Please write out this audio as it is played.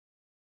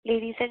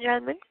Ladies and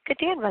gentlemen, good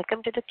day and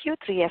welcome to the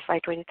Q3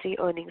 FY23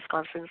 earnings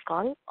conference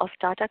call of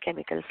Tata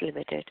Chemicals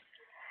Limited.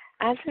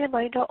 As a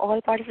reminder, all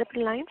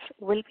participant lines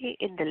will be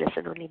in the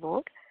listen-only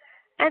mode,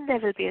 and there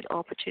will be an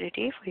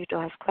opportunity for you to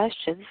ask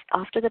questions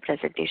after the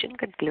presentation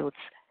concludes.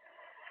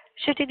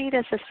 Should you need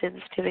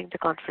assistance during the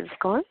conference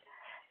call,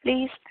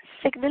 please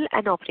signal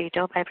an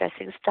operator by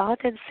pressing star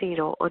and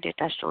 0 on your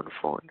touchtone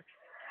phone.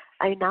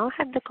 I now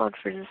hand the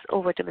conference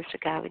over to Mr.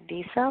 Gavin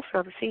Desa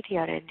from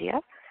CTR India.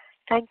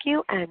 Thank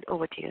you, and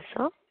over to you,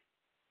 sir.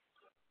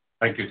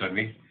 Thank you,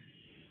 Tanvi.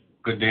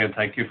 Good day, and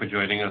thank you for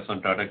joining us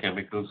on Tata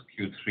Chemicals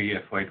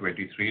Q3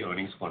 FY23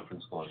 earnings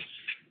conference call.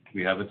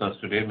 We have with us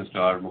today Mr.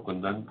 R.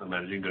 Mukundan, the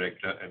Managing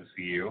Director and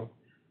CEO,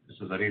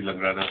 Mr. Zari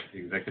Langrana, the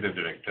Executive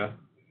Director,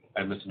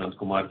 and Mr.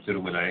 Nandakumar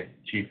Tirumalai,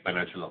 Chief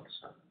Financial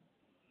Officer.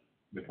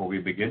 Before we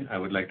begin, I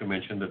would like to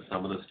mention that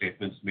some of the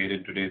statements made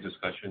in today's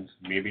discussions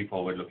may be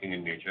forward-looking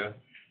in nature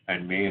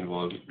and may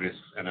involve risks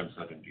and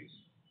uncertainties.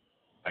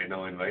 I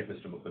now invite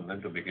Mr.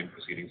 Mukundan to begin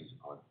proceedings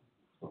of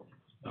the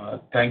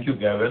call. Thank you,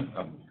 Gavin.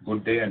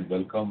 Good day and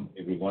welcome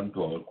everyone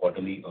to our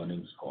quarterly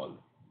earnings call.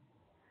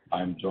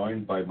 I am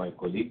joined by my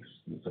colleagues,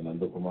 Mr.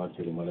 Nandakumar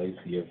Tirumalai,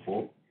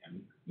 CFO,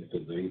 and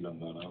Mr. Zari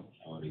Langrana,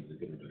 our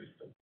Executive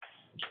Director.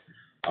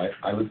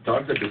 I will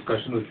start the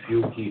discussion with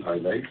few key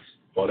highlights,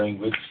 following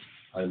which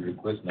I will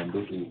request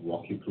Nandu to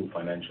walk you through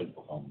financial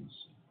performance.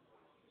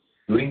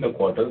 During the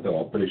quarter, the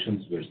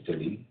operations were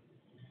steady.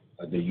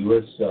 The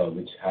US,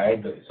 which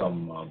had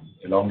some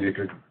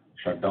elongated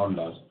shutdown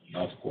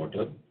last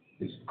quarter,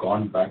 is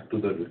gone back to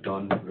the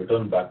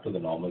return back to the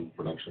normal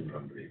production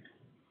run rate.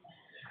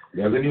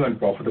 Revenue and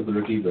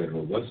profitability were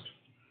robust,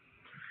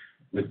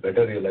 with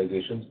better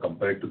realizations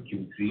compared to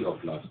Q3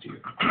 of last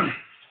year.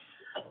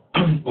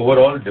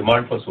 Overall,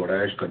 demand for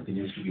soda ash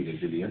continues to be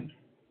resilient,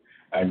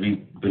 and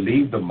we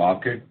believe the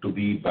market to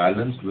be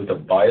balanced with a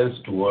bias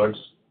towards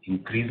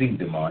increasing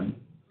demand,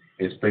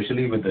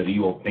 especially with the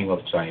reopening of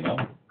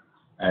China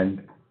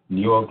and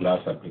newer glass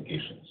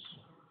applications.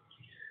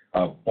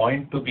 A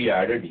point to be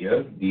added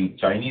here, the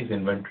Chinese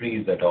inventory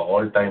is at an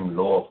all-time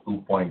low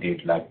of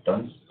 2.8 lakh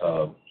tons,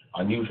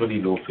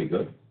 unusually low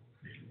figure.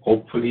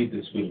 Hopefully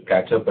this will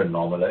catch up and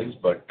normalize,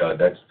 but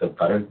that's the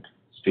current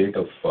state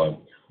of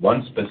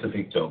one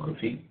specific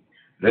geography.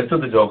 Rest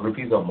of the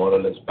geographies are more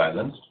or less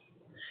balanced,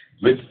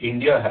 with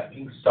India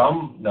having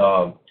some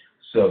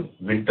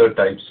winter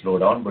type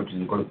slowdown, but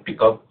is going to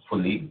pick up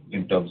fully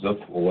in terms of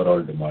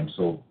overall demand.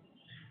 So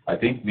I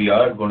think we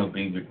are going to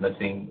be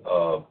witnessing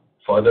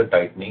further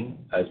tightening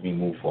as we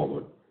move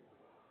forward.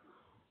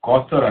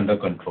 Costs are under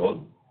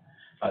control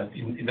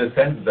in the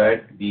sense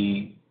that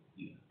the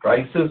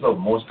prices of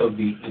most of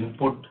the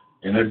input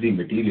energy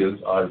materials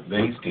are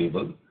very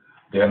stable.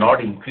 They are not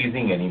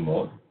increasing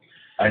anymore,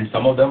 and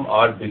some of them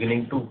are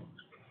beginning to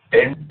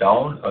tend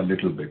down a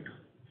little bit.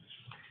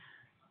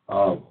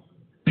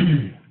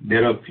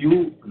 There are a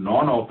few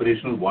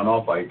non-operational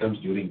one-off items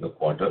during the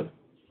quarter,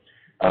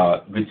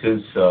 which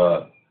is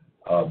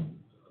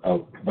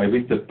by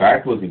which the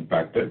PAT was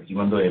impacted,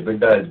 even though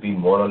EBITDA has been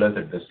more or less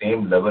at the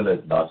same level as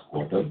last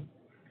quarter,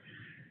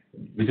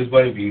 which is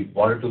why we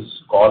wanted to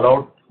call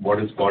out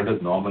what is called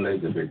as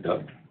normalized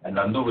EBITDA, and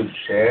Nandu will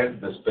share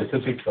the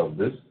specifics of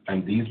this,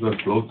 and these will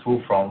flow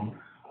through from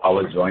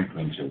our joint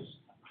ventures.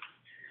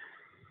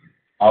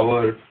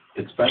 Our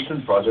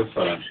expansion projects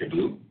are on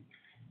schedule.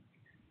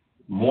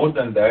 More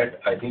than that,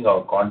 I think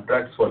our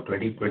contracts for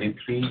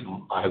 2023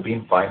 have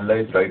been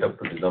finalized right up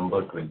to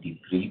December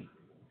 23,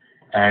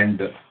 and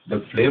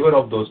the flavor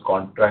of those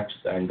contracts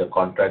and the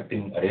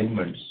contracting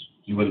arrangements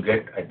you will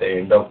get at the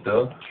end of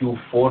the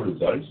Q4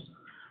 results.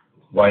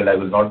 While I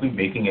will not be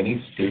making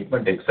any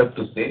statement except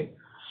to say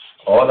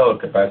all our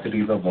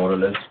capacities are more or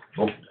less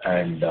booked,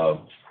 and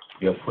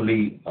we are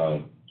fully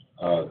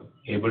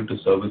able to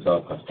service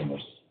our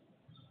customers.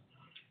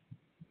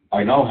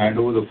 I now hand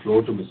over the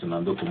floor to Mr.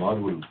 Nandakumar,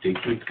 who will take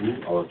you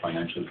through our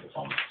financial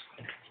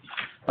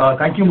performance.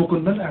 Thank you,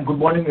 Mukundan, and good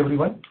morning,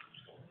 everyone.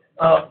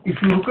 If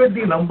you look at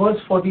the numbers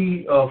for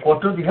the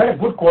quarter, we had a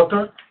good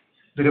quarter.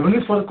 The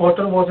revenues for the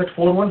quarter was at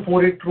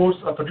 4148 crores,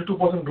 a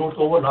 32% growth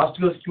over last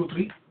year's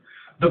Q3.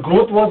 The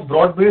growth was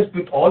broad-based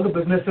with all the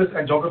businesses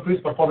and geographies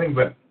performing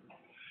well.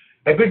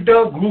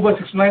 EBITDA grew by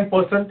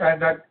 69%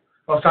 and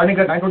standing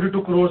at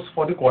 922 crores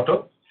for the quarter.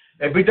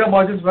 EBITDA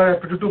margins were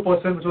at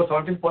 52%, which was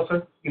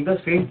 17% in the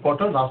same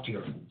quarter last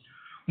year.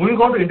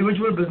 Moving on to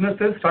individual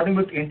businesses, starting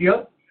with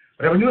India,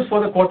 revenues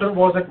for the quarter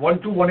was at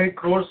 1218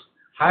 crores,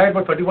 higher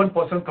by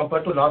 31%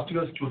 compared to last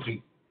year's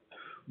Q3.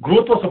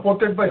 Growth was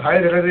supported by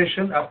higher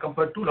realization as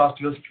compared to last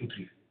year's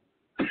Q3.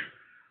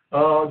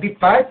 The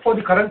PAT for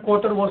the current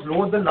quarter was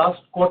lower than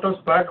last quarter's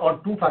PAT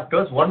on two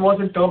factors. One was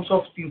in terms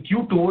of in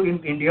Q2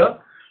 in India,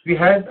 we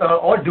had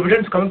all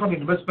dividends coming from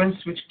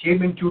investments which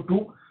came in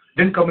Q2,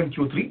 didn't come in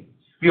Q3.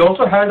 We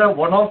also had a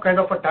one-off kind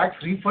of a tax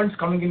refunds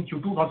coming in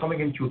Q2, not coming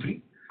in Q3.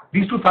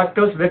 These two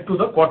factors led to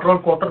the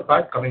quarter-on-quarter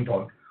PAT coming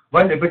down,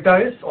 while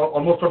EBITDA is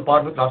almost on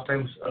par with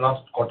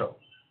last quarter.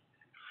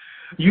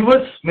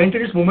 US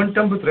maintained its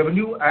momentum with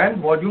revenue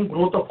and volume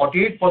growth of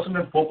 48%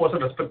 and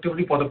 4%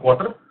 respectively for the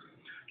quarter.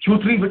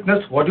 Q3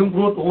 witnessed volume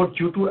growth over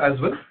Q2 as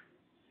well.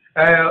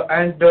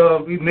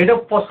 We made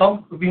up for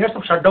some, we had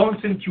some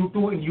shutdowns in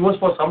Q2 in US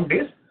for some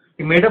days.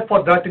 We made up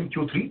for that in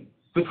Q3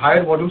 with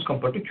higher volumes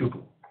compared to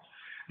Q2.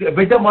 The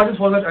EBITDA margins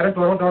was at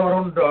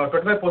around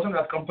 25%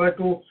 as compared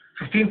to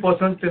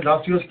 15% in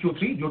last year's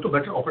Q3 due to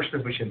better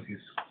operational efficiencies.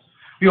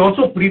 We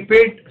also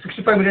prepaid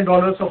 $65 million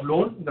of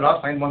loan in the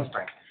last 9 months'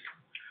 time.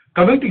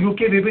 Coming to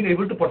UK, we've been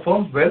able to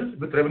perform well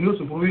with revenues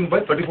improving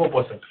by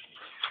 34%.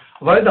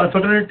 While the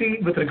uncertainty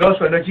with regards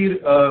to energy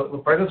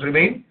prices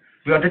remain,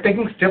 we are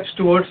undertaking steps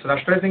towards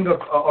rationalizing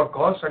our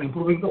costs and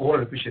improving the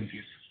overall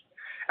efficiencies.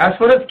 As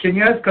far as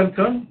Kenya is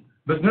concerned,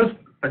 business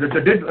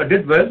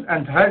did well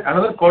and had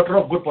another quarter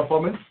of good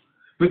performance,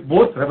 with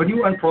both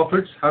revenue and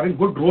profits having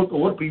good growth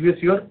over previous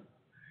year.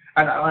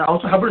 And I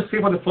also happy to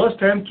say for the first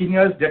time,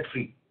 Kenya is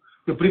debt-free.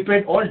 We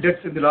prepaid all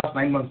debts in the last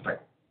 9 months' time.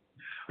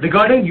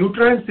 Regarding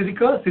Nutra and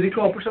Silica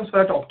operations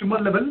are at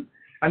optimal level,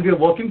 and we are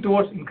working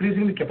towards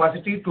increasing the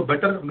capacity to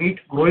better meet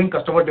growing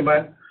customer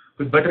demand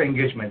with better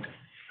engagement.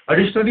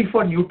 Additionally,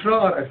 for Nutra,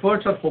 our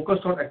efforts are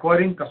focused on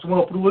acquiring customer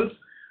approvals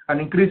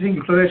and increasing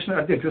utilization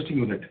at the existing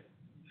unit.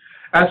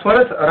 As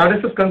far as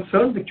Radius is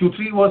concerned, the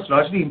Q3 was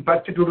largely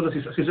impacted due to the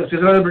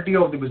seasonality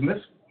of the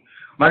business.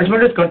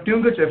 Management is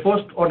continuing its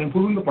efforts on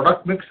improving the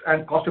product mix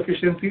and cost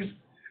efficiencies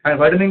and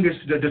widening its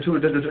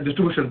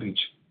distribution reach.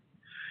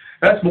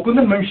 As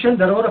Mukundan mentioned,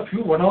 there were a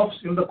few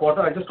one-offs in the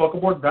quarter. I just talk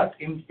about that.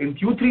 In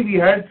Q3, we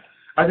had,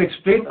 as I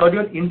explained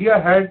earlier, India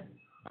had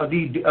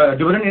the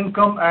dividend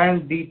income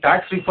and the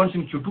tax refunds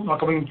in Q2, not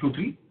coming in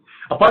Q3.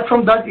 Apart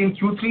from that, in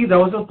Q3, there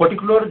was a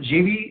particular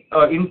JV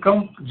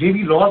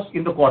JV loss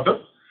in the quarter.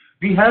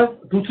 We have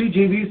 2-3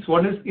 JVs.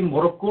 One is in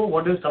Morocco,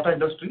 one is Tata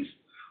Industries.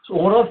 So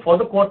overall, for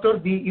the quarter,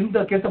 in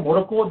the case of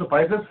Morocco, the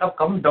prices have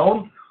come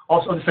down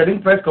on the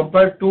selling price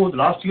compared to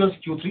last year's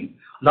Q3.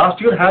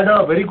 Last year had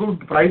a very good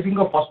pricing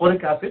of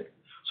phosphoric acid.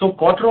 So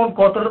quarter on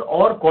quarter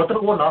or quarter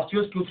over last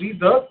year's Q3,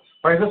 the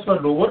prices were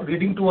lower,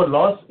 leading to a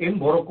loss in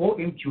Morocco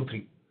in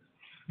Q3.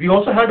 We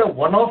also had a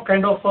one-off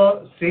kind of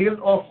a sale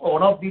of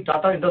one of the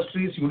Tata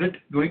Industries unit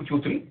during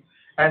Q3,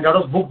 and that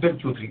was booked in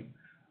Q3.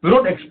 We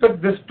don't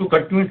expect this to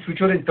continue in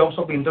future in terms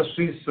of the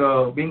industries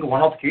being a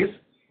one-off case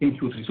in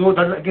Q3. So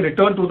that will again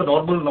return to the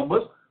normal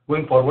numbers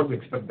going forward. We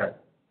expect that.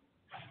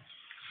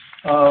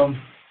 On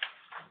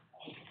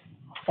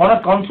a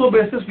console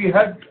basis, we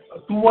had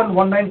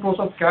 2,119 crores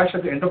of cash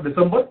at the end of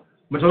December,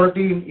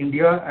 majority in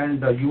India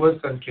and US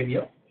and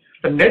Kenya.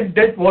 The net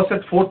debt was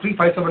at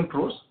 4,357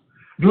 crores.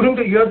 During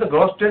the year, the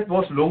gross debt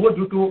was lower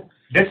due to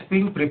debts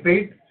being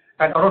prepaid,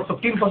 and around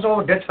 15% of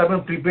our debts have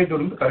been prepaid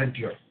during the current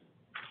year.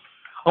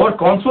 Our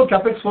console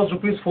capex was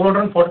rupees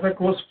 445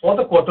 crores for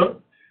the quarter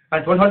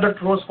and 1,200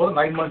 crores for the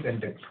 9 months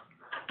ended.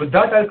 With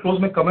that, I'll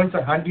close my comments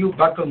and hand you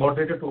back to the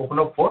moderator to open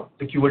up for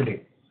the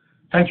Q&A.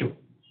 Thank you.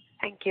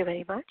 Thank you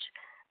very much.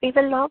 We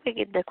will now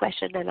begin the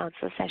question and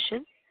answer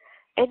session.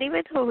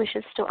 Anyone who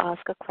wishes to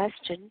ask a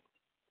question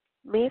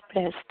may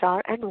press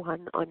star and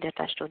 1 on their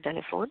touchtone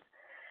telephone.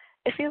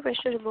 If you wish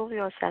to remove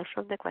yourself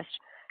from the question,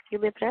 you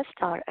may press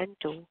star and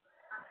 2.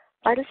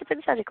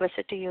 Participants are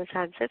requested to use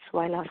handsets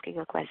while asking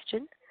a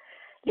question.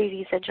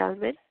 Ladies and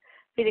gentlemen,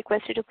 we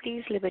request you to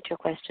please limit your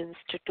questions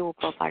to 2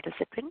 per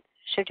participant.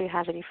 Should you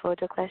have any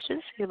further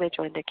questions, you may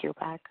join the queue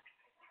back.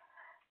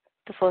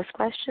 The first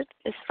question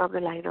is from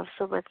the line of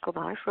Sumant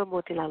Kumar from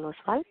Motilal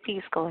Oswal.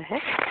 Please go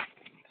ahead.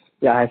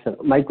 Yeah, hi sir.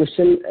 My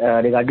question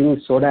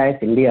regarding Soda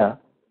Ash India.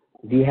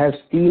 We have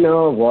seen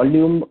a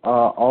volume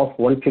of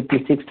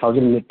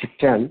 156,000 metric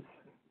ton,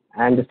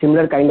 and a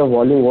similar kind of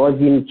volume was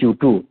in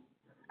Q2,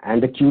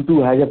 and the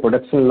Q2 has a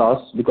production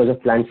loss because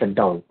of plant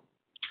shutdown.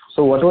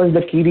 So what was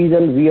the key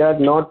reason we are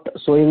not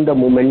showing the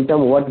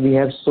momentum what we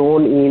have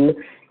shown in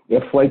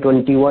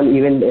FY21,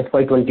 even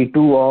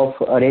FY22 of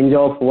a range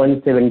of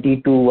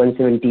 170 to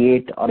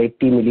 178 or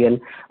 80 million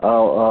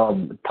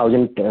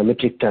thousand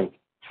metric ton?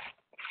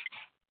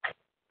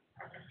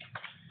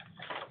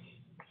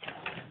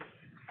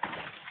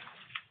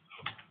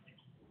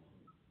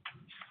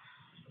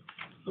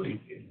 So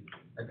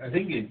I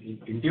think in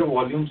India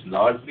volumes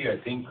largely, I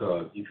think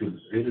if you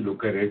really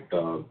look at it,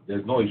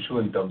 there's no issue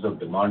in terms of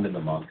demand in the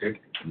market,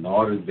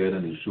 nor is there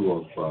an issue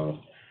of,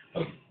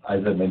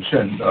 as I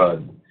mentioned,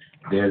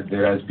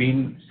 there has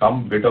been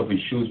some bit of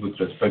issues with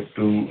respect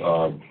to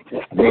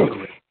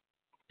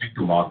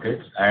to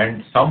markets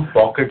and some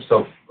pockets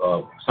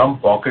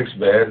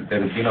where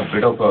there has been a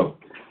bit of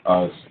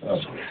a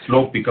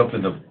slow pickup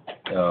in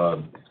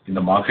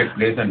the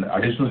marketplace and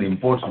additional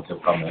imports which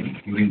have come in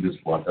during this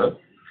quarter.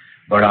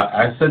 But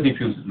as said, if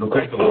you look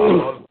at the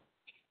overall,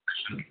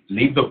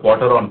 leave the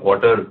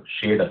quarter-on-quarter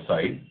shade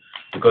aside,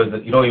 because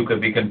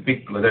we can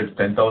pick whether it's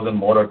 10,000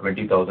 more or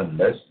 20,000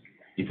 less.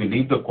 If you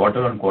leave the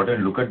quarter-on-quarter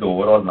and look at the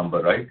overall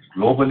number, right?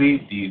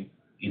 Globally, the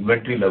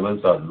inventory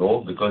levels are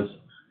low because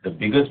the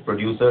biggest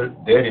producer,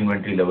 their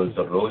inventory levels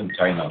are low in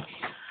China.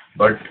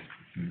 But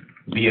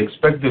we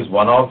expect this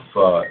one-off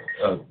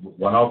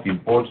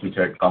imports which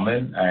had come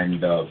in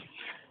and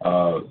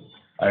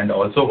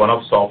also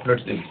one-off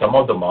softness in some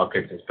of the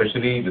markets,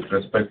 especially with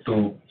respect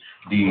to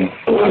the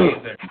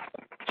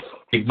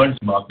pigments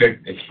market,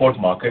 export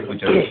market,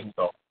 which has been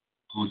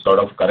to sort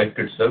of correct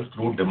itself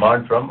through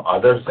demand from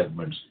other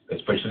segments,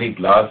 especially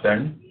glass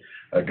and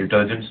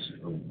detergents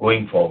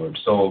going forward.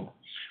 So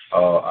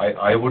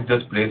I would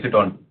just place it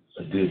on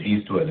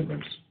these two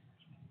elements.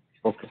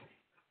 Okay.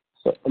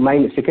 So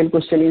my second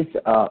question is,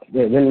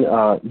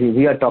 when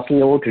we are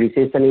talking about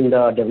recession in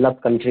the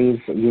developed countries,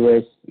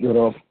 US,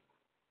 Europe,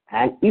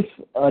 and if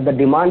the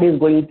demand is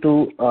going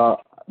to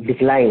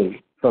decline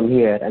from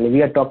here, and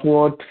we are talking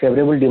about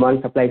favorable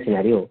demand-supply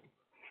scenario,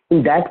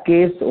 in that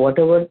case,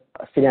 whatever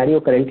scenario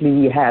currently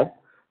we have,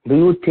 do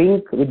you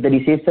think with the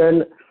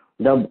recession,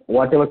 the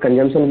whatever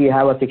consumption we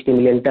have of 60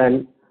 million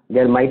ton,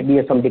 there might be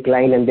some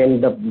decline, and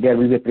then there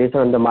will be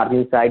pressure on the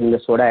margin side in the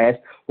soda ash.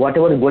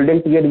 Whatever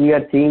golden period we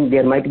are seeing,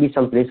 there might be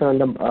some pressure on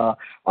the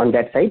on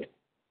that side.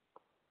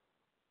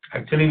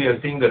 Actually, we are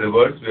seeing the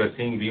reverse. We are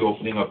seeing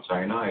reopening of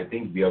China. I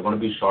think we are going to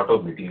be short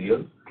of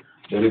material.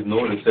 There is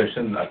no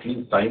recession, at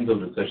least signs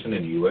of recession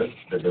in US.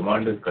 The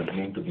demand is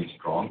continuing to be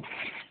strong.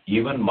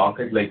 Even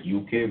market like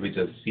UK, which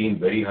has seen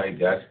very high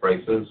gas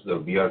prices,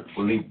 we are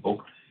fully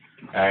booked,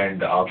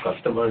 and our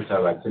customers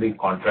have actually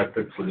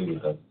contracted fully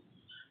with us.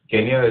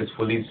 Kenya is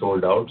fully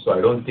sold out, so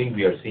I don't think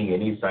we are seeing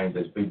any signs,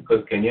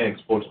 because Kenya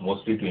exports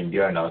mostly to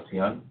India and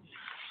ASEAN.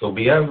 So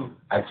we have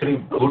actually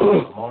good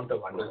amount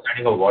of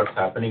understanding of what's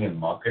happening in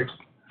markets.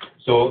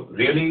 So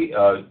really,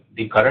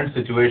 the current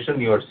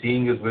situation you are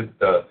seeing is with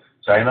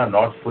China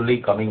not fully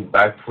coming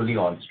back fully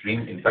on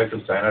stream. In fact,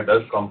 if China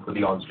does come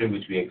fully on stream,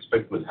 which we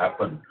expect will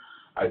happen,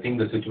 I think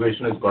the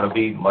situation is going to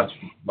be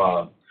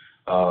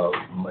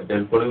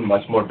there's going to be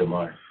much more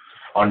demand.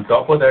 On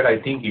top of that,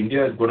 I think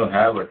India is going to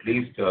have at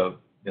least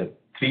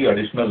 3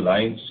 additional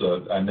lines,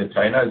 and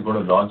China is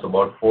going to launch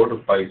about 4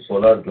 to 5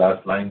 solar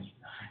glass lines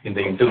in the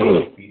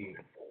interval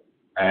period.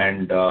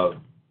 And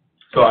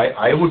so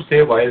I would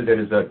say, while there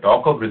is a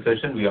talk of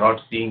recession, we are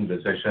not seeing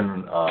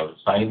recession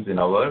signs in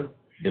our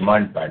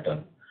demand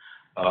pattern.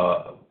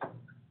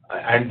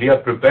 And we are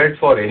prepared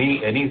for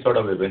any sort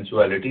of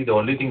eventuality. The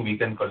only thing we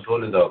can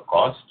control is our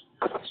cost.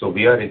 So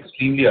we are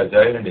extremely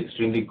agile and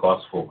extremely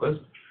cost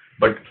focused.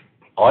 But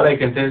all I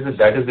can say is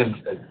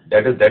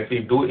that we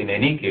do in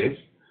any case.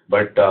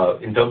 But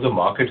in terms of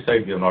market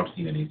side, we have not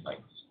seen any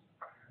signs.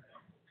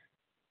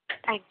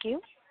 Thank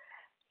you.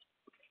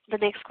 The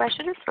next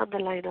question is from the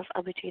line of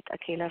Abhijit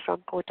Akela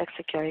from Kotak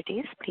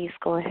Securities. Please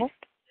go ahead.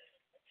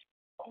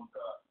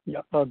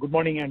 Yeah, good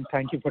morning, and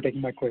thank you for taking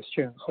my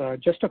questions.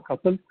 Just a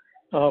couple.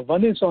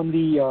 One is on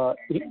the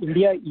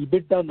India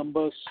EBITDA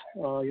numbers,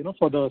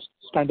 for the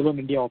standalone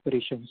India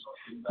operations.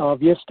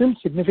 We are still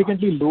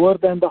significantly lower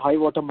than the high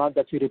water mark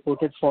that we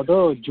reported for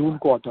the June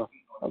quarter,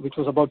 which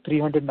was about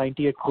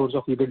 398 crores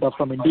of EBITDA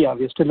from India.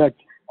 We are still at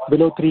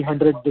below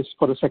 300 this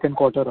for the second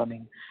quarter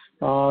running.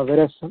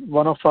 Whereas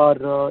one of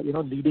our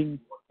leading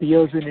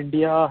peers in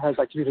India has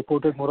actually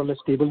reported more or less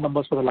stable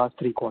numbers for the last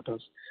 3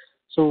 quarters.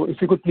 So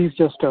if you could please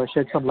just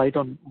shed some light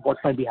on what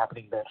might be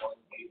happening there.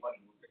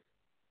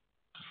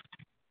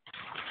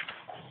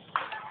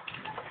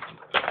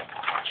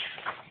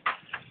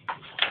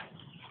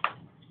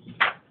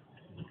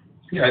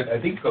 Yeah,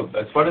 I think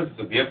as far as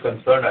we are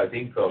concerned, I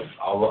think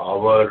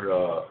our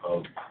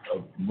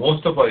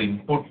most of our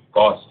input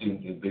cost,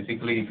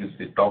 basically if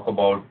you talk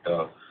about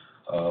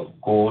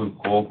coal,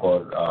 coke,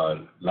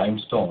 or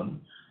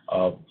limestone,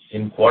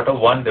 in quarter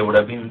one there would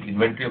have been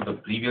inventory of the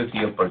previous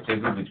year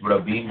purchases, which would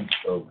have been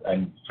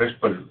and fresh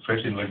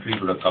inventory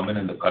would have come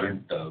in the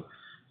current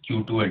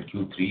Q2 and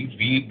Q3.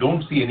 We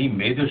don't see any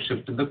major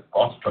shift in the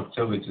cost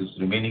structure, which is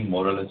remaining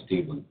more or less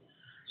stable.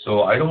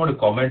 So I don't want to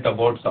comment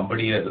about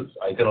somebody else.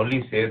 I can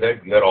only say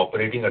that we are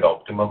operating at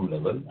optimum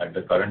level at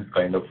the current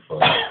kind of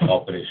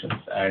operations.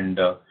 And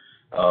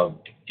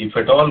if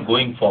at all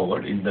going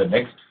forward in the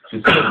next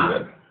fiscal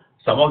year,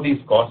 some of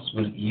these costs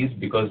will ease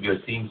because we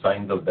are seeing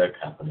signs of that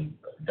happening.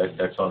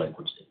 That's all I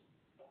could say.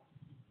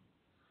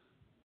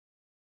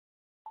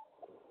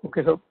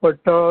 Okay,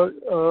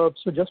 so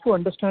just to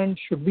understand,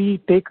 should we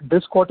take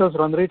this quarter's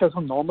run rate as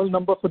a normal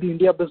number for the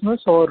India business,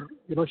 or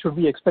should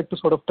we expect to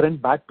sort of trend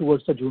back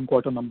towards the June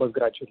quarter numbers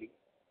gradually?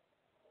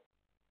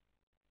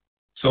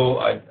 So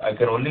I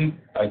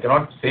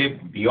cannot say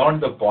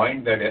beyond the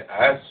point that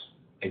as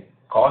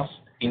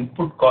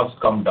input costs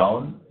come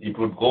down, it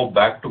would go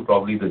back to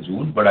probably the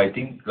June. But I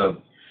think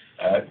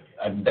that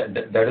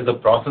is a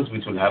process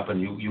which will happen.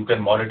 You can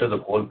monitor the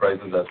coal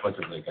prices as much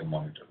as I can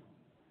monitor.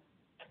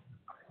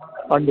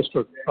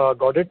 Understood.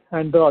 Got it.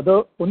 And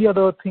the only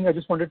other thing I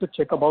just wanted to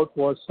check about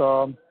was,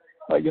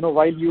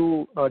 while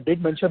you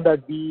did mention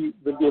that we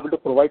will be able to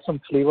provide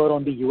some flavor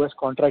on the US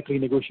contract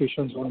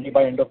renegotiations only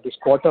by end of this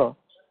quarter,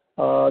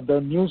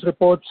 the news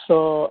reports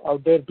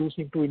out there do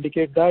seem to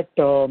indicate that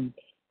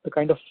the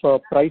kind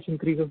of price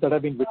increases that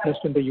have been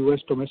witnessed in the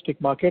US domestic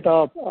market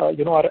are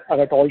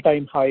at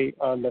all-time high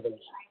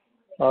levels.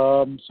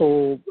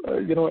 So,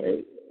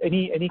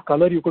 any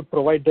color you could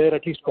provide there,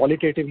 at least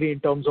qualitatively,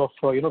 in terms of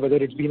whether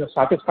it's been a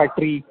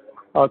satisfactory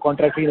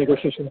contract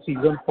renegotiation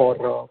season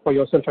for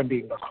yourself and the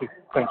industry.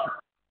 Thank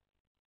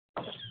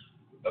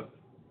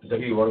you.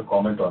 Jaggi, you want to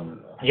comment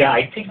on? Yeah,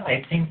 I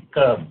think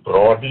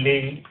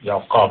broadly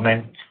your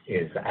comment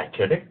is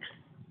accurate.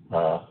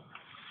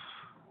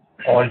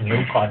 All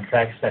new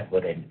contracts that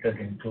were entered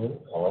into,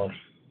 or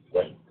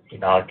well,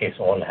 in our case,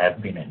 all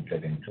have been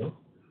entered into,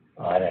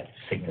 are at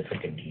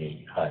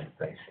significantly higher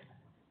pricing.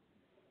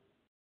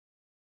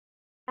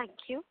 Thank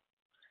you.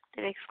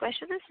 The next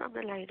question is from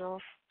the line of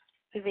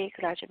Vivek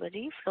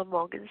Rajamani from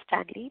Morgan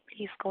Stanley.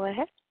 Please go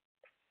ahead.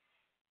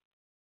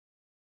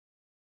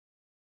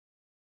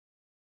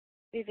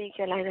 Vivek,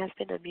 your line has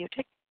been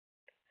unmuted.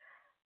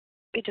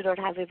 We do not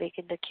have Vivek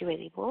in the queue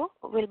anymore.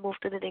 We'll move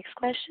to the next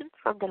question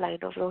from the line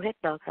of Rohit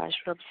Nagraj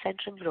from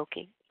Centrum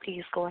Broking.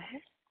 Please go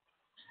ahead.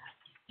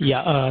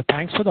 Yeah,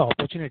 thanks for the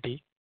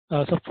opportunity.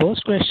 So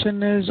first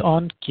question is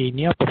on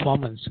Kenya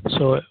performance.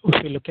 So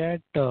if you look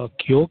at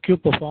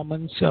QOQ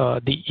performance,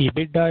 the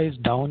EBITDA is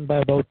down by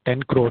about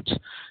 10 crores,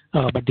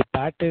 but the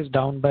PAT is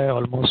down by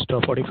almost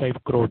 45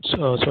 crores.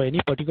 So any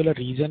particular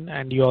reason?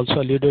 And you also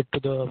alluded to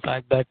the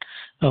fact that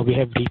we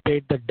have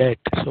repaid the debt,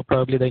 so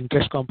probably the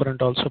interest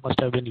component also must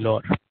have been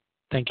lower.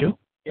 Thank you.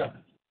 Yeah,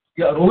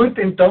 Rohit,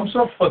 in terms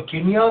of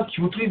Kenya,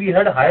 Q3 we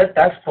had a higher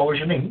tax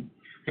provisioning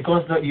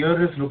because the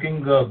year is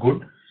looking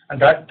good.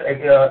 And that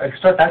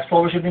extra tax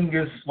provisioning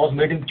was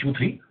made in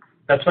Q3.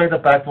 That's why the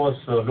PAT was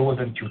lower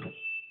than Q2.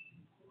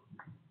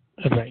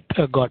 Right,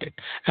 got it.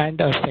 And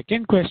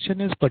second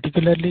question is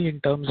particularly in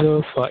terms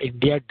of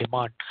India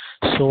demand.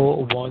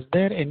 So was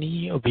there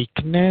any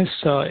weakness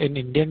in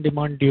Indian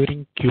demand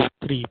during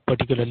Q3,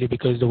 particularly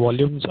because the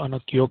volumes on a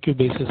QOQ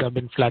basis have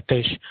been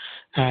flattish?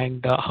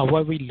 And how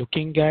are we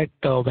looking at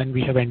when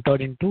we have entered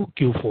into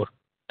Q4?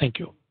 Thank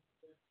you.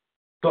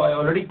 So I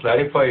already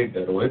clarified,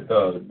 Rohit,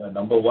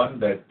 number one,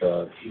 that,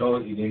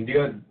 in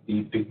India,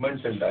 the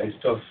pigments and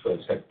dyestuff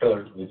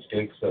sector, which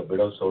takes a bit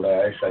of soda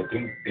ash, I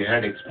think they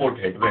had export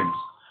headwinds,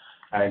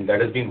 and that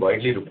has been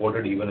widely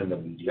reported even in the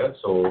media.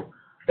 So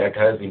that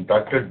has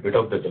impacted a bit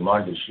of the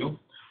demand issue.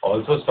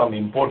 Also, some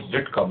imports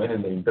did come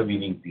in the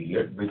intervening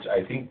period, which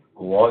I think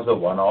was a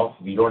one-off.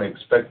 We don't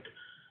expect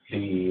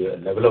the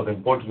level of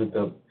imports with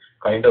the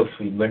kind of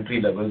inventory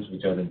levels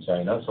which are in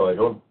China, so I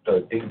don't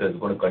think that's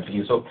going to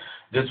continue. So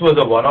this was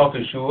a one-off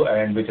issue,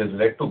 and which has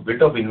led to a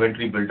bit of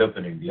inventory buildup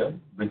in India,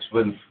 which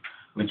will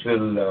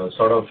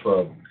sort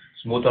of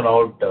smoothen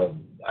out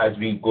as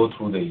we go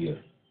through the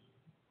year.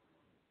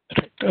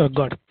 Right,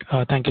 got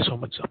it. Thank you so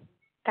much, sir.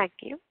 Thank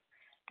you.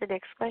 The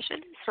next question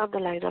is from the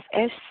line of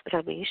S.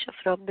 Ramesh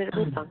from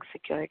Nirmal Bang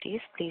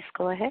Securities. Please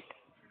go ahead.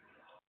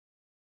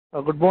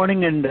 Good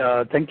morning and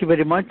thank you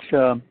very much.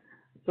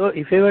 So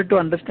if I were to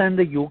understand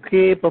the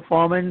UK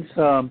performance,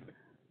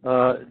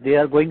 they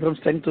are going from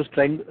strength to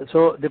strength.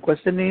 So the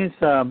question is,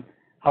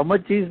 how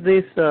much is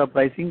this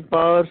pricing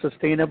power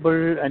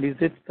sustainable, and is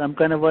it some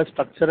kind of a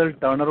structural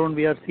turnaround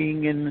we are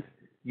seeing in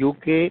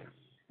UK?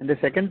 And the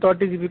second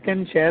thought is if you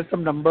can share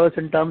some numbers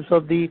in terms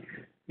of the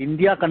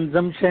India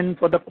consumption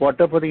for the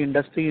quarter for the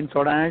industry in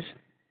soda ash,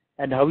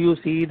 and how you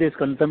see this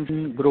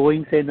consumption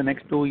growing, say, in the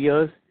next 2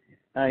 years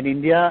in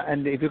India,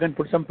 and if you can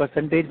put some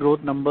percentage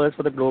growth numbers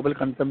for the global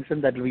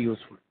consumption, that will be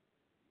useful.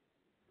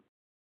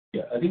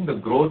 Yeah, I think the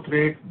growth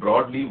rate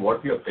broadly,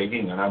 what we are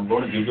pegging, and I'm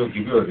going to give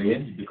you a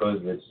range because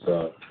it's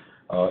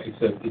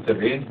a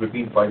range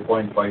between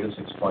 5.5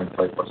 to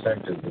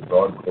 6.5% is the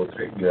broad growth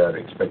rate we are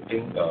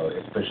expecting,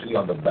 especially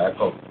on the back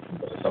of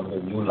some of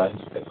the new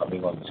lines that are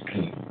coming on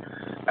stream.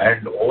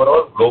 And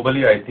overall,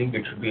 globally, I think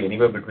it should be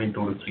anywhere between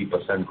 2 to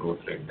 3% growth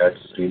rate. That's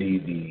really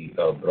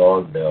the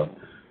broad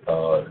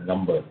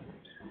number.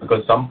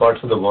 Because some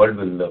parts of the world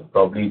will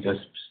probably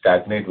just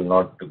stagnate, will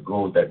not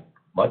grow that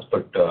much,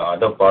 but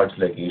other parts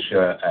like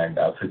Asia and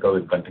Africa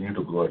will continue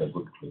to grow at a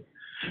good clip.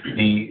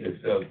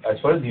 As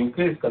far as the UK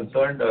is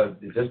concerned,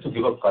 just to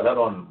give a color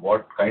on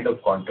what kind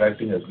of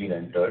contracting has been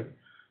entered,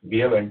 we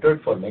have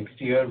entered for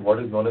next year what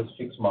is known as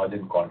fixed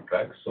margin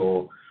contracts.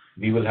 So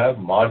we will have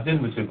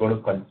margin which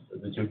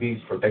will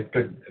be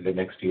protected the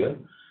next year.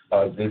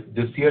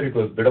 This year it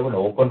was a bit of an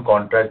open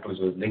contract which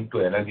was linked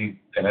to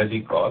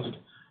energy cost.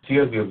 This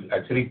year we have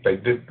actually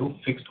pegged it to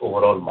fixed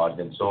overall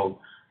margin. So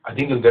I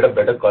think you'll get a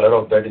better color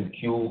of that in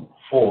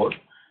Q4,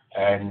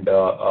 and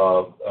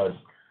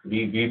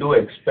we do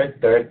expect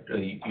that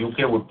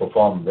UK would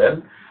perform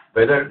well.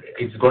 Whether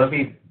it's going to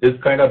be this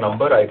kind of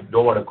number, I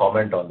don't want to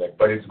comment on that,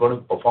 but it's going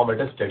to perform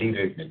at a steady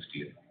rate next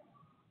year.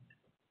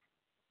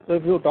 So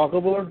if you talk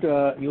about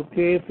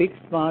UK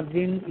fixed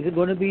margin, is it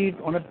going to be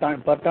on a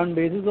per ton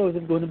basis, or is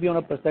it going to be on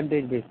a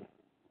percentage basis?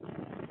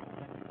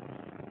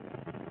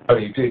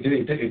 Sorry,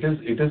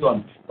 it is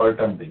on per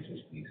ton basis,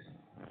 please,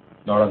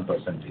 not on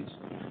percentage.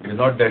 It is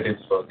not that if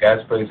gas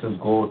prices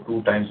go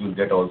 2 times, you'll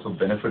get also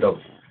benefit of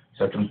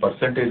certain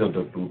percentage of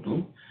the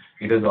 2.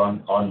 It is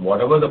on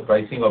whatever the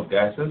pricing of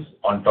gas is.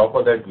 On top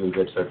of that, we'll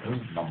get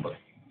certain number.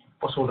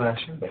 For soda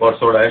ash? For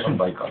soda ash and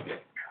bicarb.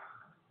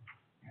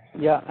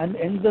 Yeah, and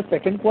in the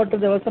second quarter,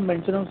 there was some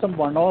mention of some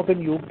one-off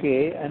in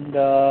UK, and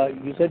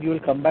you said you will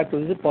come back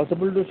to. Is it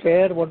possible to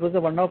share what was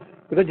the one-off?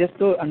 Because just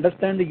to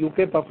understand the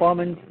UK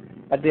performance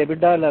at the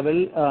EBITDA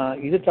level,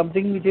 is it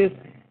something which is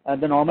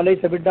the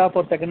normalized EBITDA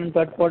for second and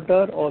third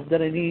quarter, or is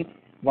there any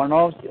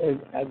one-offs?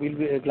 I will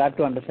be glad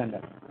to understand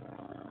that.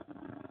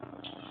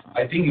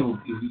 I think you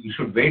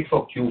should wait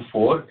for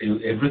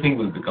Q4. Everything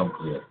will become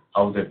clear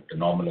how that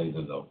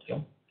normalizes out. Yeah.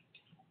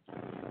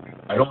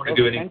 I don't want to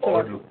give any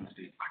forward-looking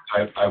statement.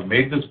 I've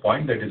made this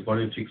point that it's going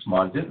to be fixed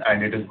margin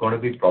and it is going to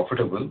be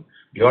profitable.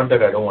 Beyond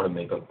that, I don't want to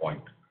make a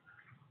point.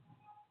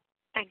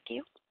 Thank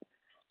you.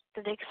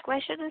 The next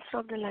question is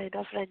from the line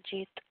of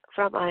Ranjit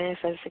from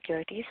IIFL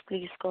Securities.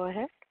 Please go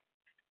ahead.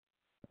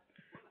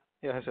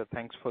 Yeah, sir.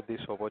 Thanks for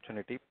this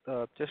opportunity.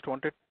 Just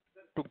wanted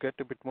to get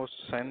a bit more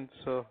sense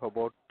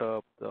about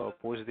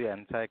post the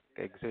ANZAC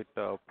exit,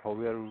 how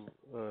we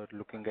are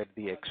looking at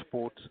the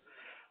exports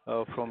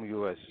from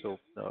US. So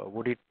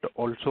would it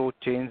also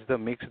change the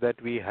mix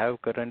that we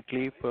have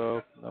currently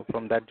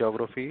from that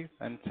geography?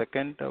 And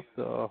second,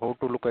 how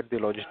to look at the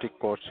logistic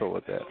costs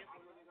over there?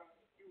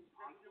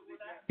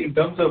 In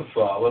terms of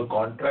our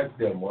contracts,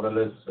 they are more or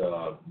less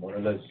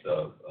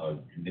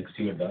next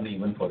year done,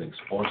 even for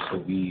exports. So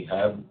we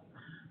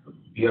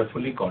are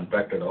fully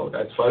contracted out.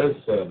 As far as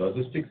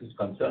logistics is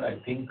concerned, I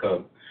think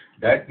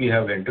that we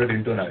have entered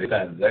into an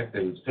agreement that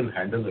they will still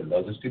handle the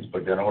logistics,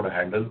 but they're not going to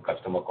handle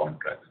customer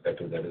contracts. That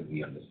is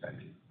the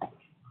understanding.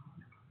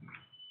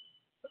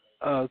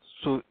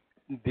 So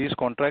these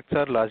contracts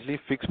are largely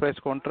fixed price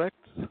contracts?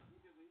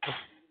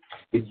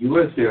 In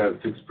US, they are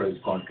fixed price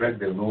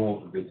contract.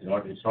 It's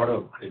not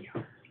a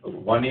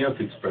 1 year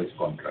fixed price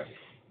contract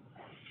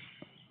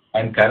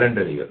and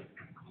calendar year.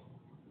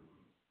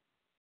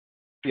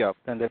 Yeah,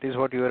 and that is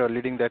what you are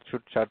alluding that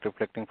should start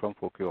reflecting from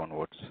 4Q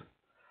onwards.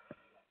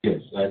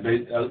 Yes,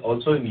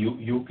 also in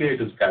UK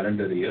it is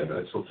calendar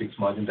year, so fixed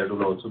margin that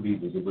will also be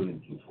visible in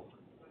Q4.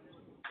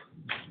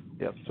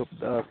 Yeah,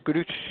 so could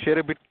you share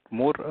a bit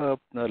more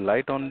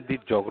light on the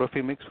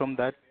geography mix from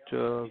that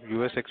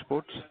US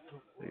exports?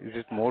 Is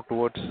it more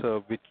towards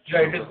which?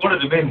 Yeah, it is going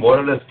to remain more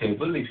or less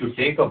stable. If you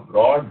take a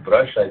broad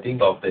brush, I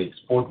think of the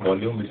export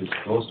volume, which is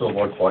close to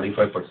about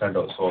 45%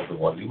 or so of the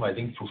volume, I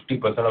think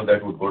 50% of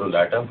that would go to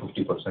LATAM,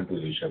 50%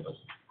 to Asia Pacific.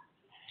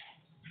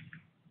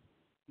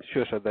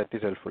 Sure, sir. That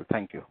is helpful.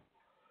 Thank you.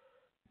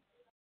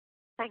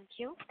 Thank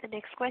you. The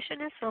next question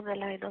is from the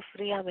line of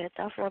Riya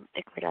Mehta from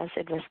Equitas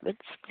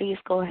Investments. Please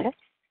go ahead.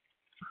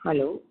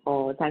 Hello.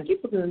 Thank you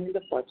for giving me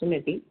the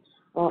opportunity.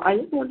 I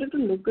just wanted to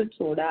look at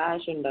soda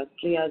ash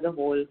industry as a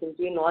whole, since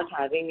we're not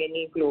having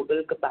any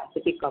global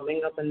capacity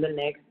coming up in the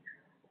next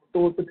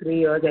 2 to 3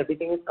 years.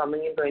 Everything is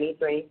coming in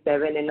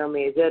 2027 in a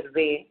major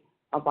way,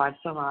 apart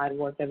from our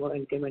whatever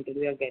incremental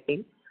we are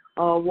getting.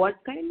 What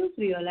kind of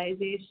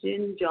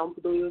realization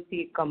jump do you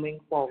see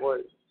coming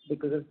forward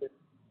because of this?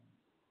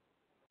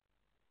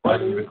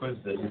 Because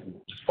there is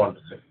response.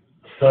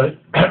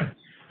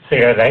 So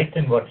you're right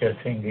in what you're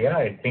saying here.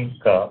 I think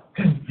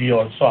we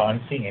also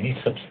aren't seeing any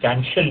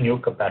substantial new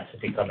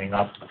capacity coming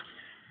up,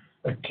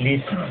 at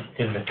least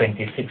till the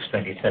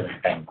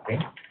 26-27 time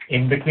frame.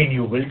 In between,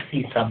 you will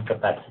see some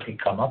capacity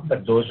come up,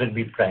 but those will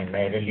be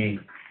primarily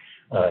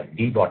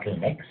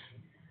debottlenecks.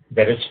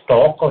 There is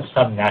talk of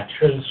some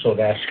natural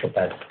soda ash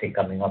capacity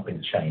coming up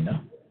in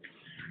China,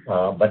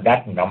 but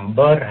that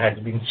number has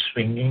been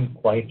swinging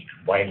quite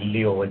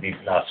wildly over these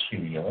last few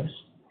years.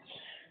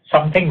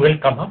 Something will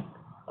come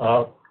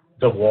up.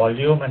 The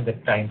volume and the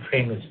time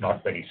frame is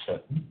not very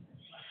certain.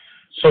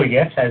 So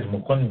yes, as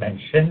Mukund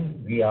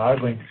mentioned, we are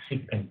going to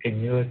see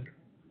continued,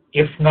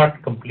 if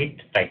not complete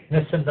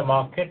tightness in the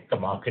market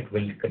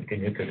will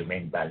continue to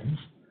remain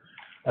balanced.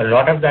 A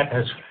lot of that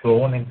has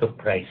flown into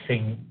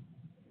pricing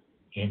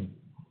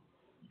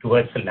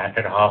towards the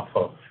latter half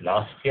of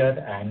last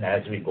year and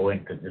as we go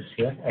into this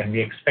year, and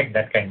we expect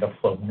that kind of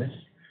firmness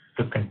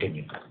to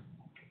continue.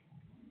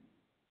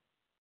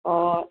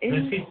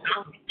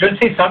 You'll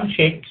see some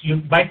shapes.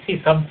 You might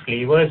see some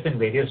flavors in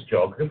various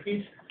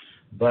geographies,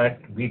 but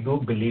we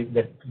do believe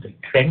that the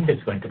trend is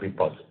going to be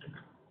positive.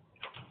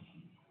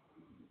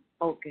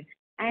 Okay.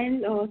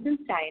 And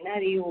since China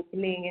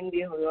reopening and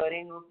we are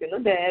hearing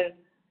of their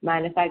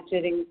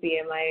manufacturing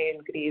PMI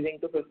increasing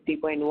to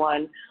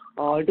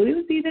 50.1, do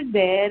you see that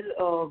there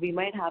we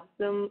might have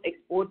some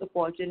export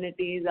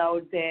opportunities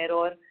out there,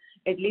 or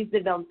at least the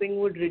dumping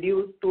would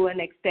reduce to an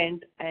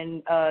extent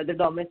and the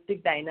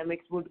domestic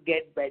dynamics would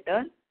get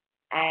better,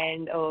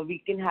 and we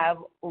can have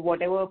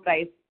whatever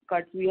price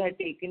cuts we had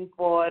taken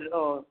for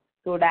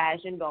soda ash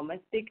in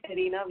domestic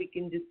arena, we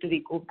can just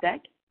recoup that?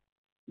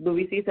 Do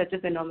we see such a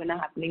phenomena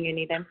happening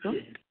anytime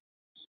soon?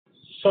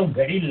 So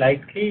very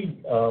likely,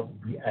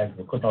 as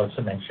Mukund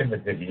also mentioned,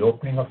 with the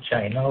reopening of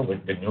China,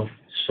 with the new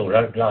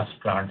solar glass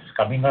plants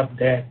coming up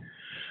there,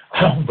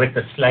 with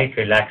a slight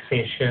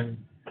relaxation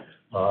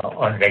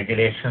on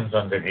regulations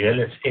on the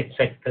real estate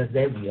sector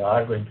there, we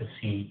are going to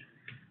see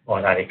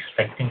or are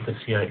expecting to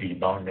see a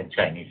rebound in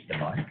Chinese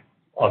demand.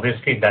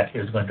 Obviously, that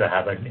is going to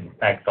have an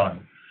impact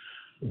on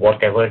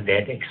whatever they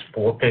had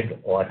exported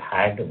or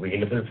had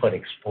available for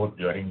export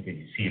during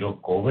the zero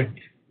COVID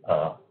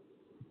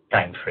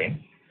time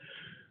frame.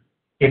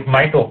 It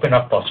might open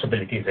up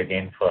possibilities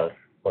again for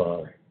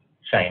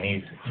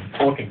Chinese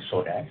importing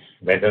soda ash.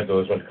 Whether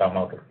those will come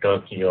out of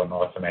Turkey or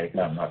North America,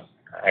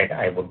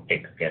 I wouldn't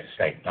take a guess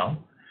right now.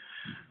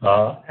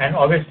 And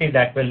obviously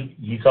that will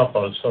ease off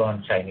also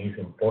on Chinese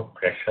import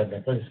pressure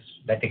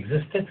that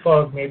existed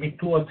for maybe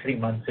 2 or 3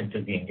 months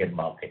into the Indian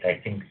market. I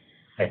think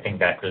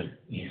that will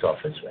ease off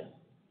as well.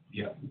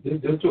 Yeah.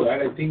 Just to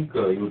add, I think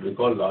you would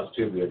recall last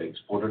year we had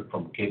exported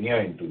from Kenya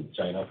into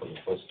China for the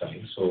first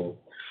time.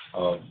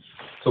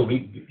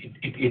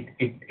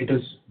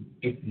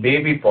 It may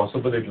be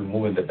possible it will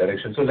move in the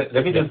direction. So let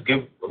me just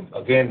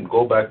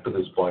go back to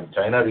this point.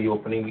 China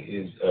reopening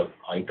is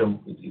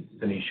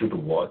an issue to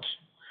watch.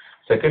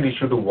 Second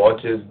issue to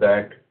watch is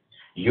that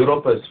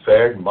Europe has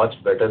fared much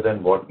better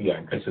than what we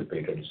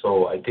anticipated.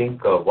 So I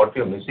think what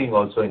we are missing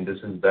also in this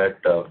is that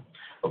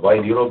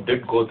while Europe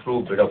did go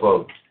through a bit of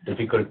a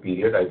difficult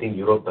period, I think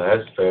Europe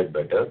has fared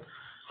better.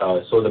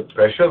 So the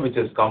pressure which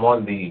has come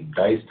on the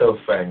dye stuff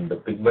and the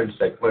pigment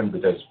segment,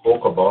 which I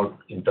spoke about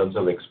in terms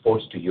of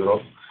exports to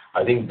Europe,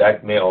 I think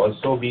that may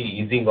also be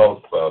easing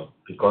off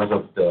because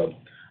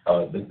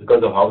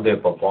of how they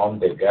perform.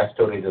 Their gas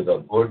storages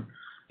are good.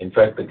 In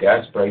fact, the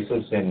gas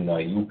prices in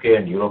UK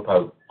and Europe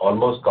have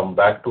almost come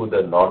back to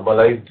the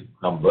normalized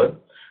number,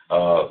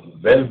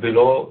 well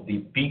below the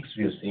peaks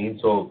we've seen.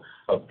 So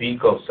a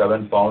peak of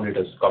 £7, it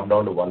has come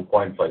down to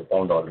 £1.5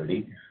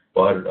 already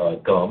per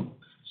term.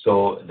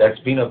 So that's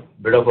been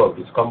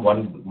it's come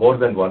more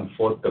than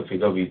 1/4 the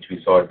figure which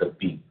we saw at the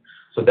peak.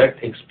 So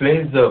that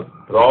explains the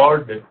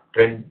broad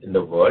trend in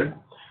the world.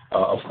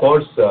 Of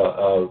course,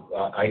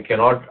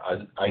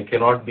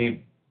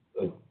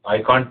 I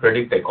can't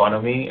predict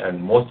economy,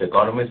 and most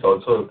economists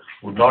also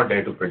would not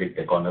dare to predict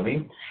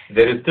economy.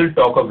 There is still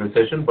talk of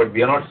recession, but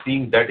we are not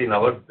seeing that in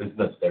our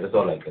business. That is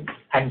all I can say.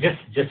 And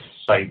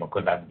sorry,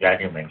 Mukund, I'm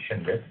glad you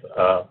mentioned this.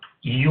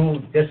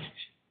 EU just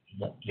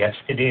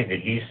yesterday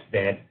released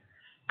their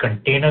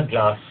container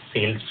glass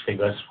sales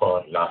figures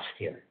for last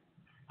year,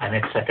 and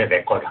it's at a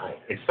record high.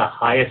 It's the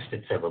highest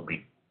it's ever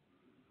been.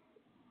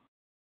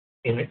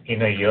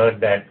 In a year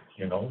that,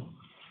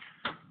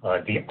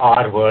 the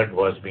R word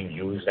was being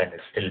used and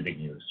is still being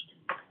used.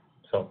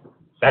 So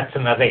that's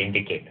another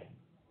indicator.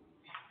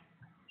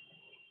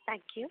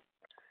 Thank you.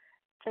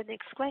 The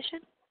next question.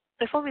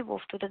 Before we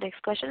move to the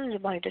next question, a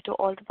reminder to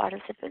all the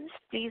participants,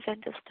 please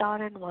enter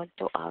star and 1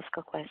 to ask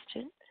a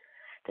question.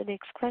 The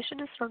next question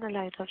is from the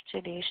line of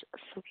Jinesh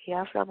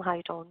Sukia from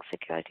Haitong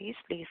Securities.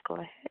 Please go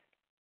ahead.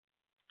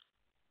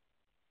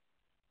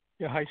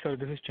 Yeah, hi sir.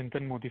 This is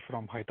Chintan Modi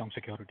from Haitong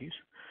Securities.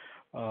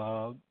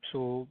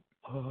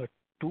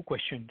 Two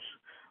questions.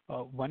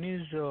 One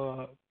is,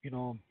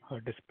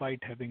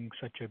 despite having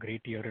such a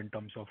great year in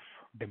terms of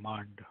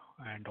demand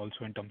and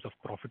also in terms of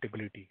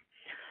profitability,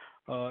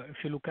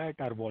 if you look at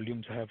our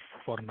volumes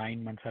for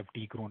 9 months have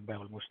degrown by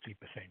almost 3%.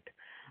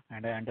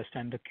 And I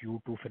understand the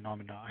Q2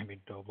 phenomena,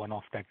 the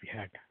one-off that we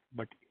had.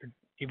 But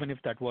even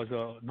if that was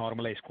a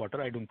normalized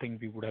quarter, I don't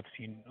think we would have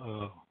seen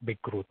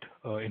big growth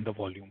in the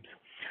volumes.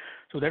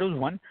 So that was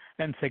one.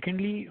 And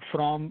secondly,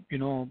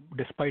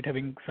 despite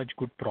having such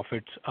good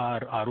profits,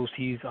 our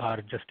ROCs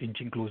are just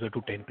inching closer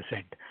to 10%.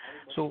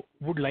 So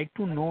would like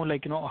to know,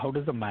 how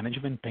does the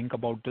management think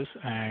about this,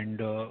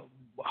 and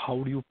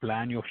how do you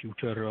plan your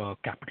future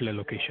capital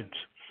allocations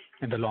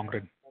in the long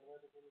run?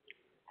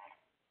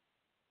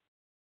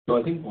 So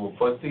I think,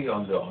 firstly,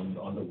 on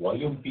the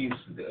volume piece,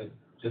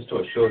 just to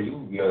assure you,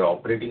 we are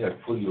operating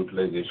at full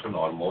utilization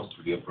almost.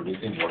 We are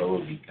producing whatever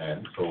we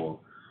can.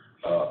 So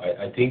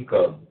I think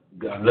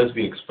unless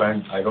we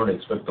expand, I don't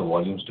expect the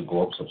volumes to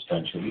go up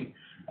substantially.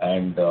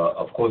 And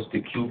of course,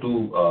 the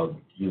Q2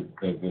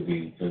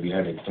 where we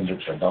had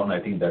extended shutdown, I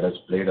think that has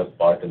played a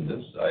part in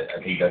this.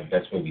 I think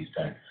that's where we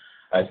stand.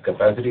 As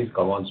capacities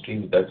come on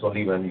stream, that's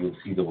only when you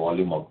see the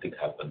volume uptick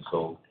happen.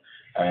 So,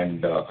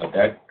 and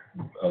that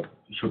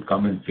should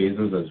come in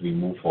phases as we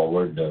move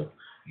forward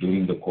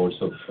during the course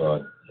of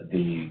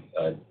the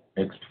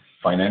next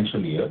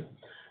financial year,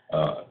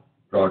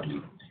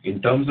 broadly.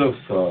 In terms of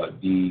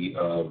the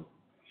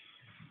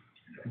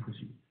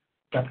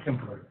Capital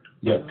employed.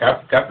 Yeah,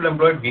 capital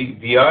employed,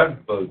 we are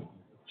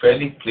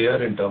fairly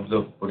clear in terms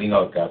of putting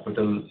our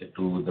capital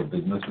to the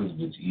businesses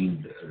which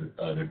yield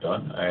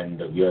return, and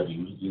we are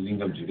using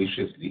them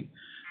judiciously.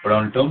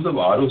 But in terms of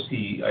ROC,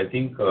 I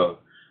think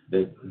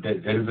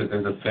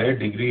there's a fair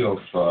degree of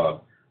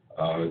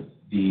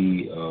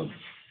the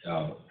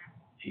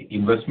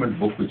investment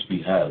book which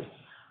we have,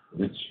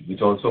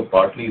 which also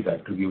partly is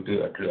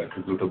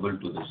attributable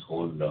to this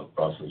whole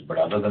process. But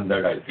other than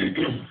that, I think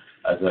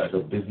as a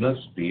business,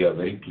 we are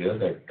very clear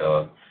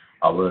that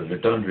our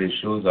return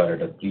ratios are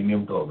at a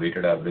premium to a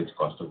weighted average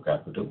cost of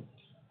capital.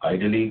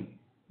 Ideally,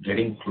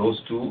 getting close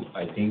to,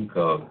 I think,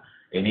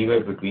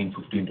 anywhere between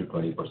 15 to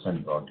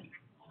 20% broadly.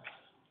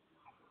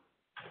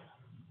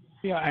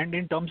 Yeah, and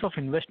in terms of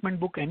investment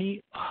book,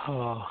 any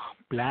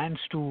plans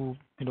to,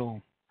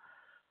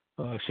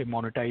 say,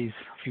 monetize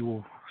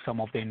some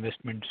of the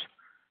investments?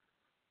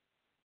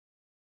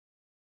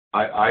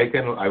 I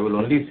will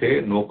only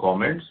say no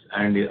comments,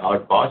 and our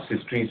past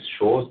history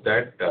shows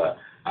that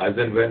as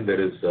and when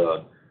there is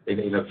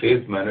in a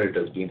phased manner, it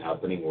has been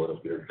happening over a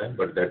period of time,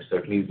 but that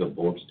certainly is the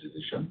board's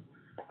decision.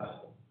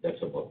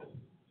 That's about it.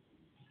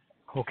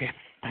 Okay.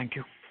 Thank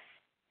you.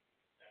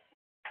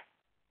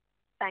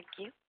 Thank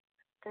you.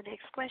 The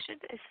next question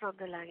is from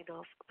the line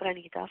of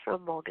Pranita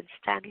from Morgan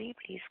Stanley.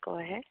 Please go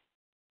ahead.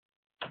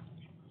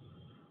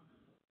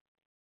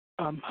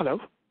 Hello.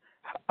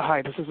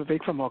 Hi, this is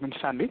Vivek from Morgan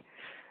Stanley.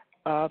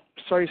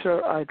 Sorry,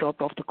 sir, I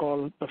dropped off the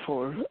call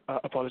before.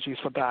 Apologies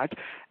for that.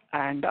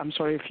 And I'm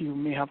sorry if you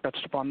may have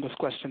touched upon this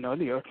question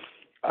earlier.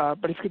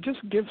 But if you could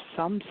just give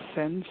some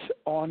sense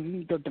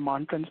on the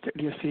demand trends that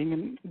you're seeing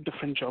in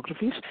different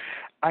geographies.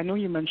 I know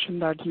you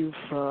mentioned that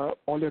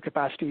all your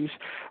capacities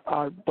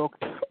are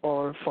booked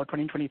or for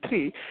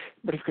 2023,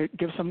 but if you could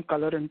give some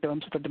color in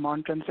terms of the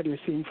demand trends that you're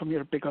seeing from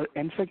your bigger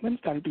end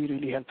segments, that would be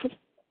really helpful.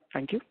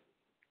 Thank you.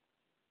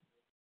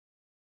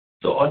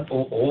 So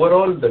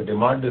overall, the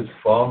demand is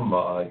firm.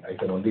 I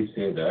can only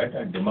say that,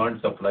 and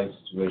demand-supply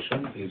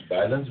situation is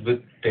balanced with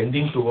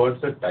tending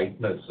towards a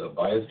tightness, a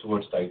bias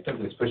towards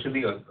tightness,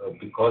 especially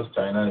because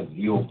China has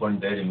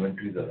reopened, their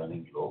inventories are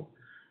running low.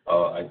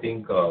 I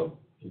think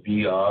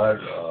we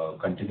are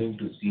continuing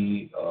to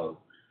see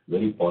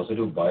very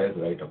positive bias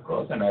right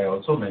across. And I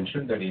also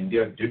mentioned that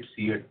India did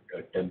see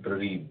a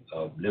temporary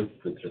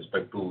lift with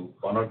respect to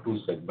one or two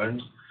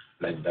segments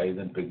like dyes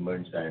and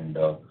pigments and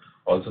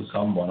also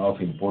some one-off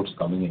imports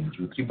coming in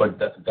Q3, but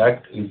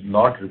that is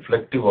not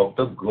reflective of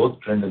the growth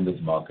trend in this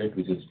market,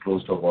 which is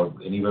close to about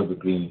anywhere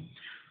between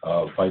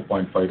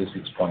 5.5 to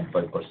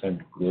 6.5%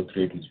 growth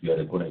rate, which we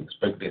are going to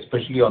expect,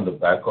 especially on the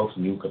back of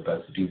new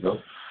capacities of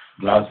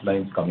glass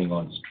lines coming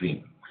on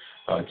stream.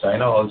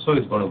 China also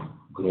is going to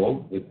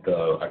grow with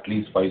at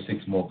least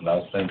 5-6 more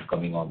glass lines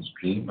coming on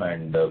stream,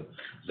 and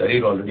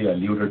Zarir already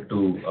alluded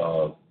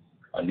to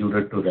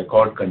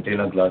record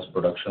container glass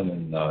production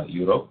in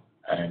Europe,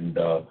 and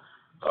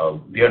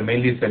we are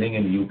mainly selling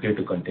in UK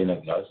to container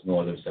glass, no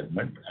other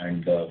segment.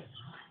 And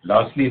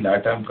lastly,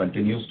 LATAM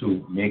continues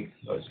to make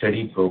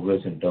steady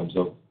progress in terms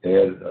of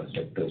their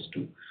sectors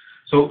too.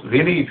 So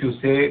really, if you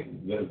say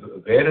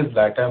where is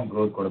LATAM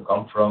growth going to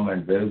come from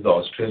and where is the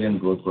Australian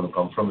growth going to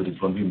come from, it is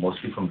going to be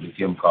mostly from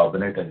lithium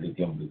carbonate and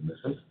lithium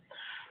businesses.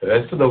 The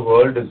rest of the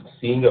world is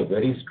seeing a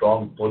very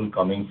strong pull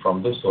coming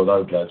from the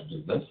solar glass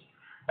business,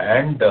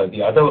 and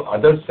the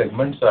other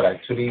segments are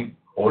actually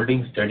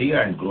holding steady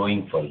and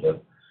growing further.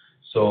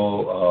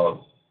 So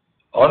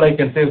all I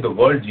can say is the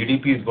world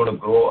GDP is going to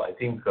grow. I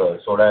think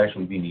soda ash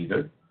will be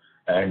needed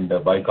and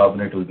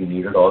bicarbonate will be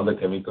needed. All the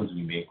chemicals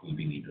we make will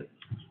be needed.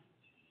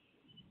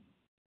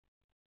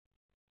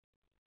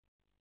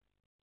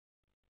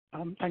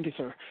 Thank you,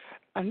 sir.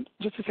 And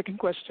just a second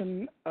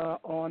question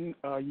on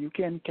UK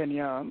and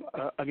Kenya.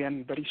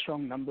 Again, very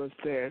strong numbers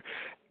there.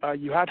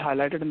 You had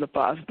highlighted in the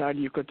past that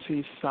you could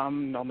see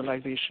some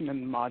normalization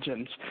in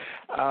margins.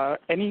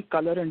 Any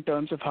color in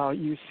terms of how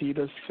you see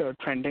this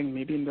trending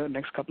maybe in the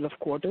next couple of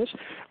quarters?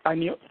 I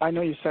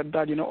know you said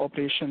that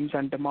operations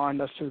and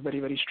demand are still very,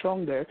 very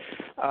strong there,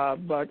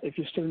 but if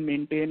you still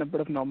maintain a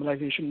bit of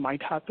normalization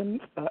might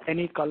happen,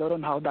 any color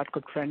on how that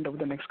could trend over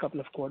the next couple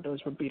of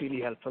quarters would be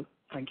really helpful.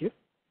 Thank you.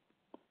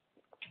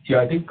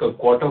 Yeah, I think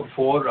quarter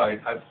four,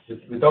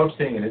 without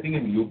saying anything,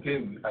 in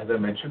UK, as I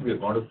mentioned, we are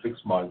going to fix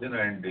margin,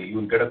 and you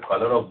will get a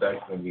color of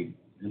that when we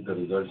do the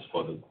results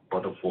for the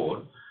quarter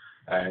four.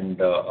 And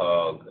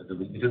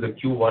this is the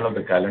Q1 of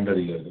the calendar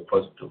year, the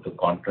first of the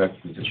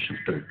contract which is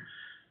shifted.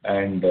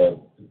 And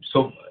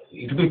so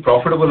it will be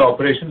profitable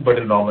operation, but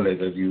it will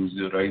normalize, as you use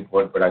the right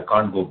word, but I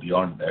can't go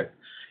beyond that.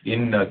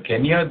 In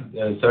Kenya,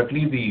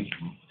 certainly the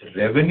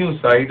revenue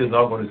side is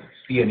not going to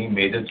see any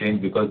major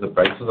change because the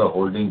prices are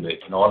holding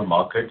in all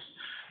markets.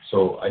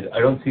 So I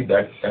don't see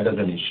that as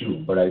an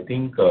issue. But I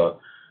think the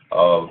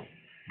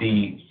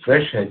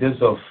fresh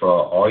hedges of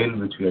oil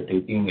which we are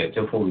taking,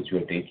 HFO which we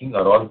are taking,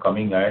 are all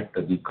coming at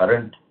the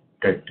current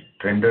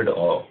trended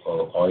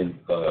oil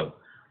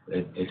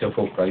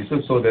HFO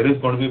prices. So there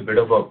is going to be a bit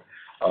of a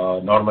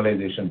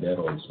normalization there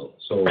also.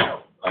 So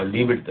I'll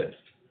leave it there.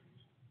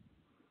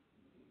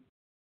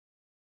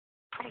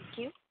 Thank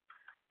you.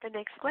 The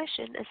next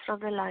question is from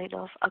the line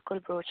of Akul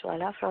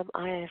Broachwala from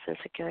IIFL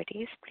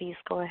Securities. Please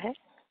go ahead.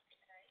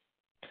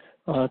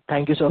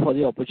 Thank you, sir, for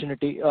the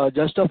opportunity.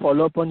 Just a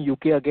follow-up on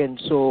UK again.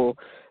 So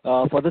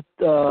for the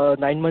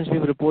 9 months,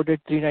 we've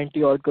reported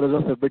 390 odd crores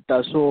of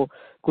EBITDA. So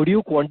could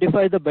you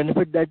quantify the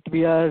benefit that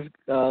we are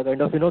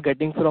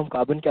getting from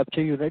carbon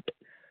capture unit?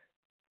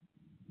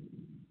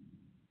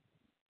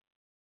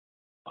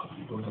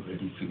 We don't have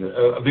ready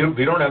figure.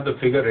 We don't have the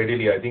figure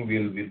readily. I think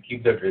we'll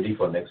keep that ready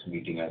for next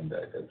meeting, and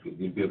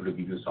we'll be able to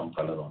give you some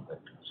color on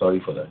that. Sorry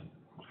for that.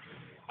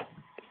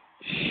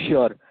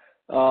 Sure.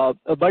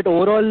 But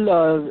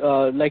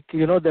overall,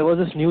 there was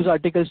this news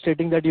article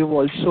stating that you've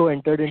also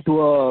entered into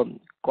a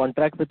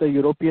contract with a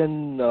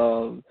European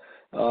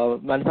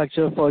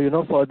manufacturer for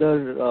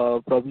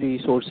further probably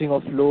sourcing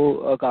of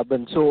low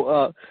carbon.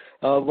 So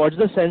what's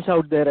the sense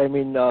out there? I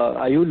mean,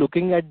 are you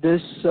looking at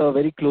this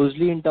very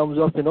closely in terms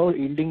of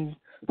yielding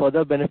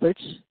further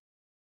benefits?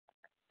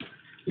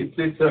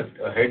 It's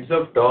a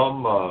heads-up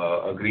term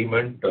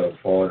agreement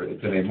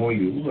it's an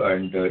MOU,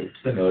 and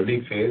it's an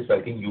early phase.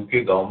 I think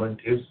UK government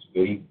is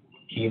very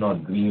keen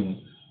on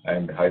green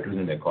and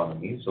hydrogen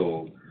economy,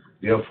 so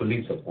we are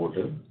fully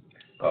supportive.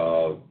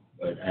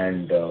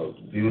 And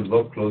we will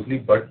work closely,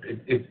 but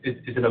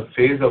it's in a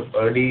phase of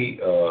early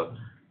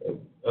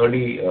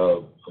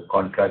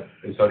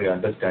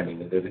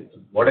understanding.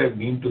 What I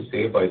mean to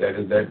say by that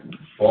is that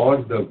for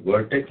the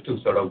Vertex to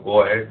sort of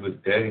go ahead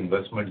with their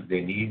investments,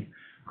 they need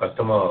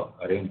customer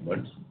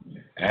arrangements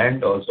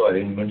and also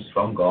arrangements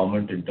from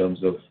government in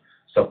terms of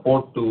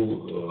support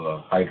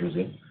to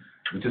hydrogen,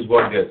 which is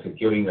what they are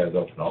securing as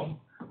of now.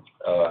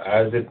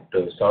 As it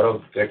sort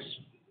of gets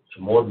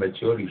more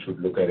mature, you should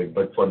look at it.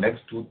 But for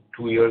next two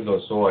years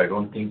or so, I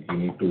don't think we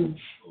need to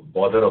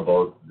bother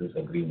about this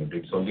agreement.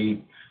 It's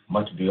only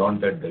much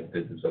beyond that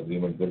this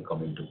agreement will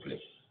come into play.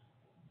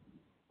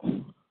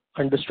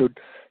 Understood.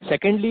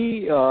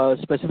 Secondly,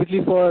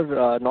 specifically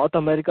for North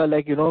America,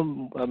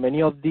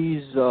 many of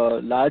these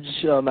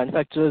large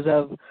manufacturers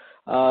have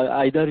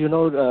either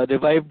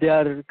revived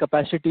their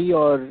capacity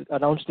or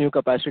announced new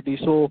capacity.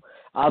 So,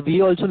 are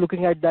we also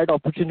looking at that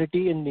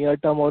opportunity in near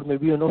term or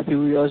maybe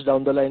few years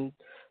down the line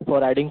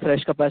for adding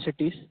fresh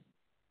capacities?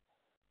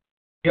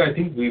 Yeah, I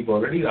think we've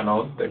already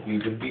announced that we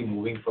will be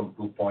moving from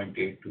 2.8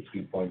 to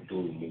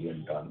 3.2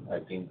 million ton. I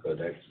think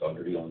that's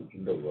already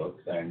in the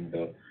works, and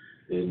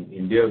in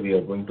India we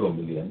are going to 1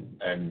 million,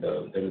 and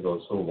there is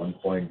also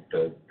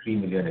 1.3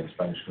 million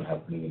expansion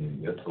happening in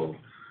India. So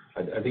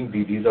I think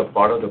these are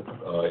part of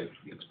the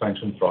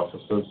expansion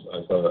processes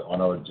on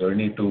our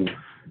journey to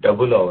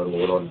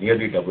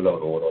nearly double our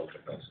overall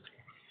capacity.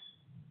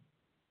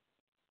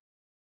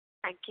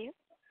 Thank you.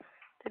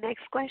 The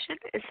next question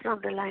is from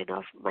the line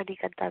of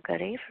Manikanta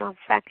Gare from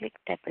Franklin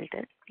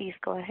Templeton. Please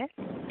go ahead.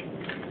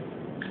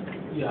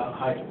 Yeah,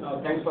 hi.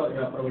 Thanks for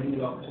providing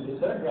the opportunity,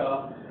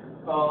 sir.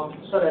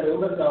 Sir, I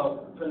remember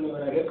from your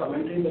earlier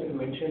commentary that you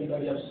mentioned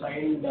that you have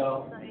signed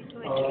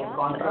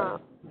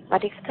contract.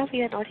 Manikanta,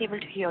 we are not able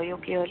to hear you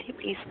clearly.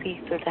 Please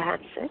speak through the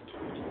handset.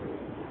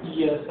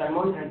 Yes, I'm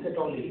on handset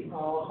only.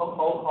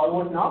 How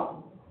about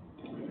now?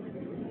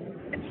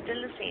 It's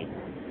still the same.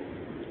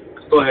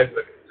 Go ahead,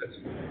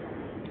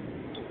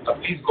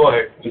 please go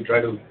ahead. We'll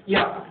try to.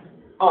 Yeah.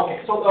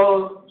 Okay.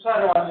 So,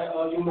 sir,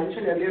 you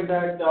mentioned earlier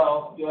that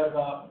your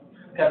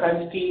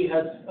capacities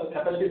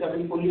have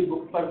been fully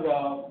booked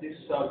for this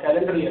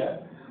calendar year.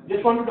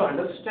 Just wanted to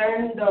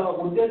understand,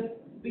 would there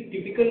be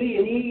typically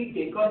any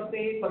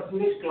take-or-pay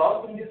percentage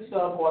clause in this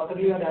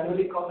quarterly or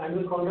annual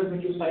contract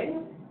that you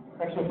sign?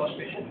 That's my first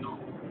question.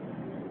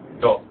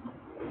 No.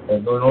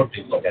 No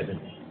take-or-pay.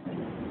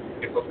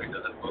 Take-or-pay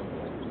doesn't work.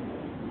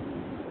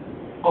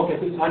 Okay,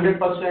 so it's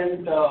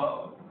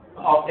 100%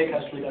 offtake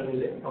has to be done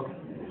with it. Okay.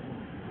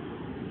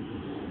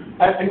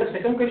 And the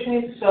second question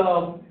is,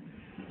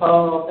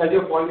 as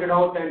you pointed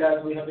out, and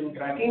as we have been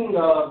tracking,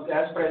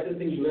 gas prices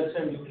in US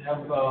and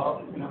have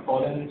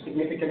fallen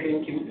significantly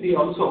in Q3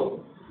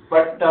 also.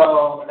 But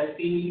I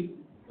see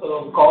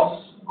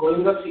costs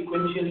going up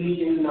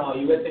sequentially in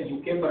US and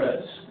UK for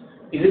us.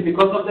 Is it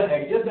because of the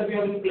hedges that we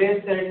have in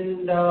place,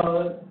 and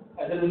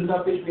as a result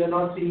of which we are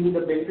not seeing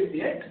the benefits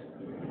yet?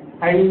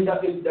 And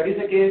if that is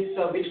the case,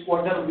 which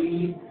quarter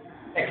we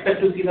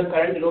expect to see the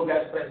current low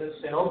gas prices,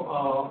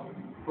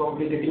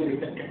 probably getting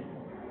reflected?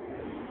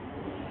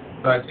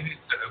 I think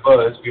it's the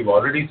reverse. We've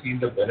already seen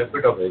the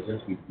benefit of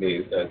hedges we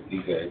placed. As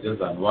these hedges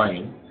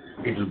unwind,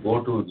 it will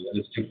go to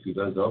realistic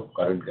figures of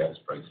current gas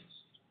prices,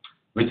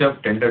 which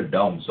have tended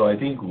down. So I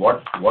think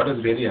what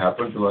has really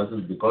happened to us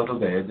is because of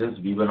the hedges,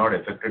 we were not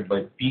affected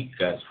by peak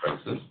gas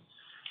prices,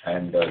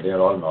 and they are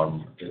all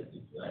normal.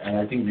 And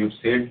I think we've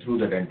sailed through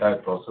that entire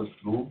process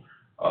through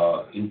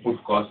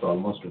input costs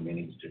almost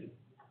remaining steady.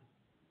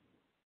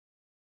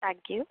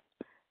 Thank you.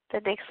 The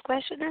next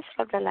question is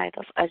from the line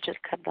of Arjun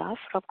Khanna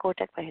from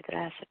Kotak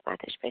Mahindra Asset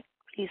Management.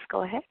 Please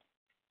go ahead.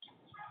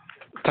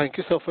 Thank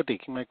you, sir, for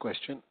taking my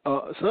question.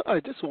 Sir,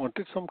 I just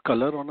wanted some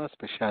color on a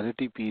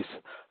specialty piece.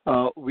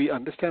 We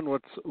understand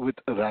what's with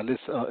Rallis.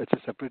 It's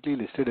a separately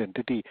listed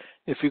entity.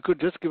 If you could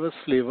just give us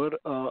flavor,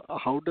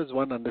 how does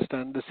one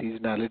understand the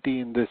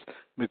seasonality in this?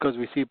 Because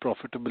we see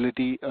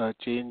profitability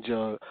change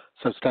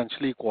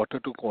substantially quarter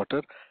to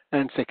quarter.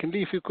 And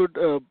secondly, if you could,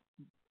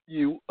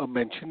 you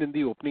mentioned in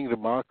the opening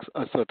remarks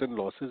certain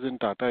losses in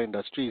Tata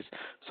Industries.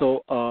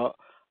 So,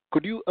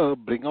 could you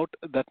bring out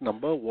that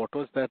number? What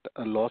was that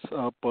loss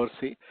per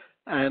se?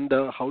 And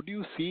how do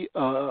you see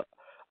our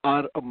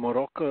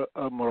Morocco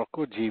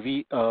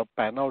JV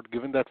pan out,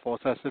 given that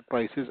phosphate asset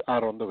prices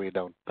are on the way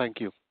down? Thank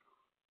you.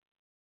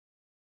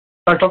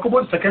 I'll talk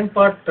about the second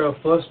part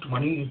first,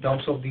 Mani, in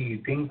terms of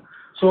the thing.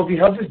 So we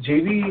have this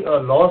JV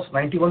loss,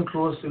 91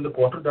 crores in the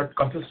quarter that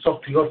consists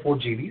of 3 or 4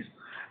 JVs.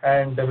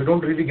 And we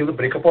don't really give the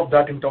breakup of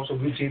that in terms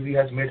of which JV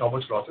has made how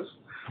much losses.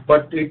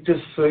 But it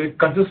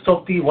consists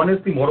of one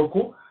is the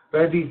Morocco,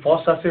 where the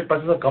phosphate asset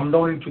prices have come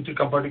down in Q3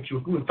 compared to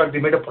Q2. In fact, they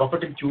made a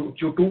profit in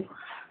Q2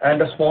 and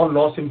a small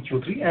loss in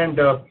Q3. And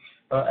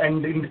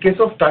in the case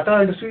of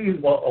Tata Industries,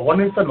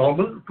 one is the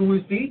normal, two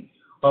is the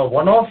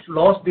one-off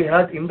loss they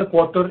had in the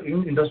quarter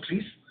in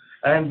industries,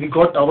 and we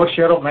got our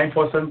share of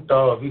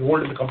 9% we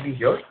hold in the company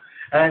here,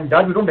 and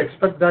that we don't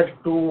expect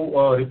that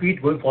to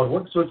repeat going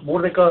forward. So it's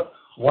more like a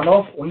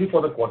one-off only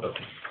for the quarter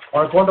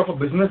on account of a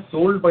business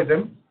sold by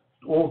them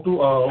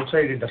to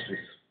outside industries.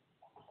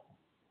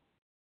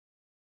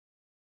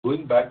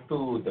 Going back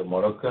to the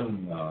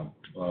Moroccan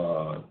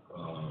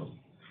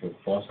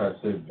phos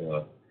acid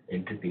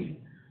entity,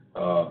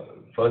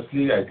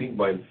 firstly, I think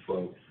while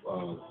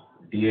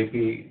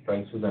DAP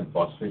prices and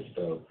phosphate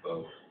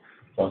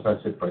phos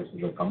acid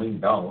prices are coming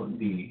down,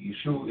 the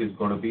issue is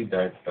going to be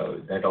that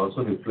that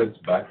also reflects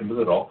back into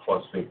the rock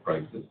phosphate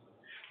prices.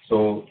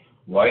 So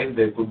while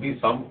there could be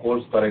some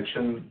course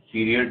correction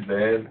period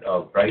where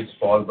price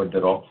fall, but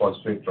the rock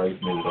phosphate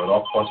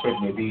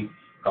may be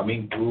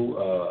coming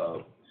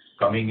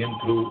in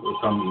through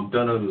some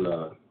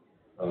internal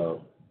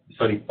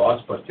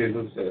past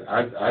purchases.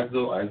 As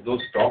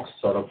those stocks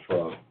sort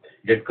of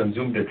get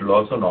consumed, it will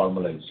also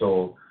normalize.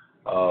 So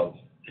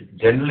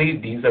generally,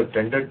 these have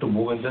tended to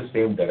move in the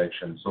same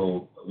direction.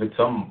 So with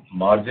some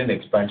margin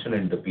expansion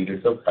in the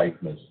periods of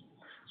tightness.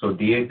 So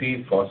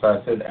DAP, phos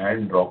acid,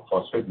 and rock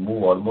phosphate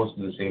move almost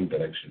in the same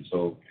direction.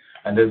 So,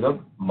 and there's a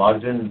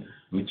margin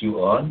which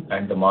you earn,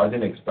 and the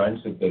margin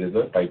expands if there is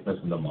a tightness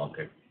in the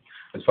market.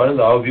 As far as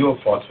our view of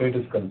phosphate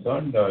is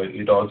concerned,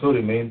 it also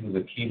remains as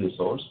a key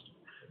resource,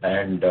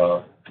 and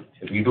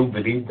we do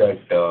believe that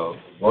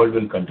world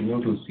will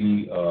continue to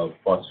see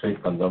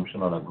phosphate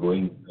consumption on a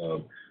growing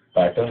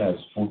pattern as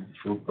food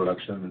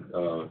production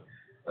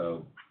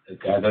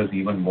gathers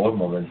even more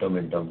momentum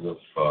in terms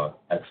of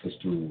access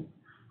to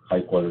high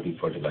quality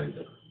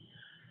fertilizer.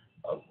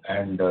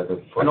 And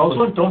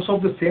also in terms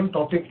of the same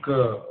topic,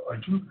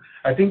 Arjun,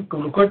 I think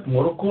look at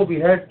Morocco, we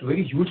had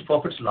very huge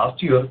profits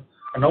last year,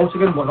 and now it's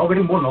again now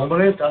getting more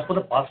normalized as per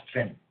the past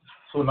trend.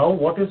 So now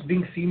what is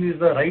being seen is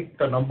the right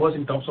numbers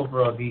in terms of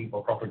the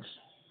profits.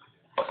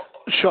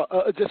 Sure.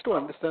 Just to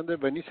understand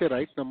that when you say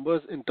right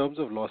numbers in terms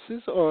of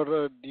losses,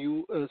 or do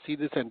you see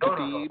this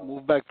entity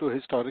move back to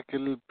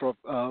historical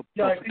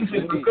Yeah, I think so.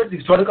 Look at the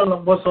historical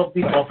numbers of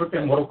the profit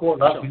in Morocco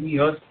last many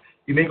years.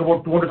 We make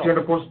about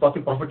 200-300 crores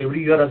profit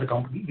every year as a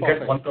company. We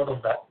get one third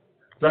of that.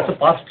 So that's a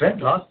past trend.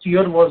 Last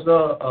year was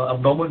the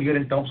abnormal year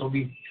in terms of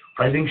the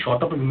pricing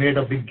shot up and we made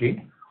a big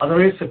gain.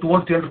 Otherwise,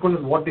 200-300 crores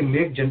is what they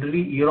make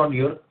generally year on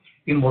year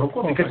in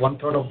Morocco. We get one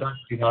third of that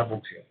in our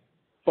books here.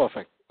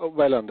 Perfect.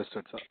 Well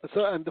understood, sir.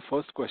 Sir, and the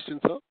first question,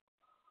 sir?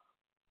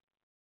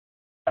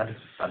 Rallis,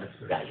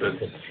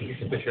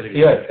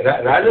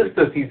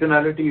 the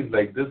seasonality is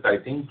like this. I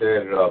think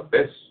their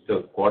best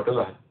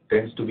quarter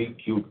tends to be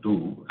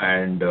Q2,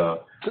 and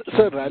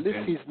Sir, Rallis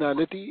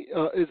seasonality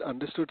is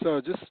understood,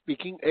 sir. Just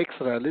speaking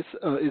ex-Rallis,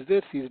 is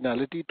there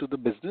seasonality to the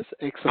business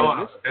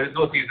ex-Rallis? No, there is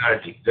no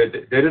seasonality.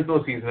 There is no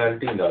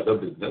seasonality in the other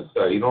business.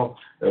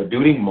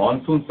 During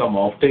monsoon, some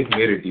offtake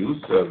may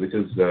reduce, which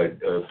is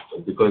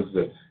because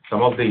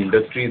some of the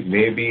industries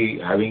may be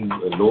having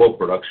lower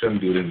production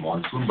during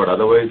monsoon, but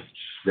otherwise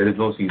there is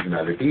no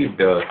seasonality.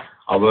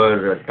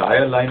 Our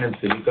tire line and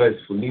silica is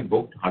fully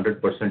booked,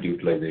 100%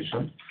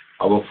 utilization.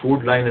 Our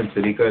food line in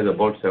silica is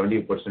about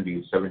 75%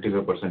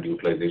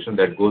 utilization.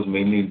 That goes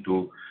mainly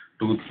into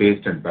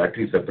toothpaste and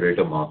battery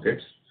separator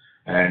markets.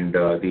 And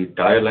the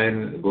tire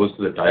line goes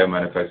to the tire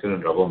manufacturer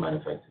and rubber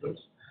manufacturers.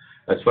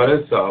 As far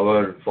as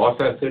our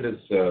phos acid is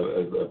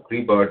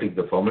prebiotic,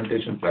 the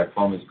fermentation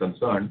platform is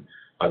concerned,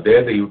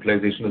 there the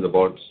utilization is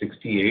about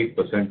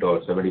 68%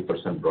 or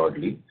 70%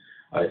 broadly.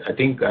 I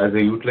think as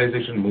the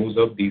utilization moves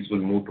up, these will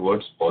move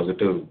towards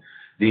positive.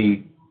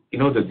 The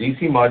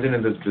GC margin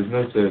in this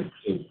business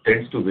it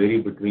tends to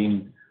vary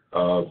between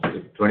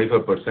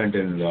 25%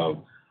 in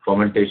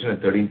fermentation and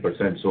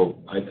 13%. So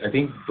I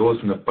think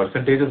those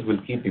percentages will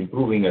keep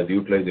improving as the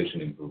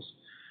utilization improves.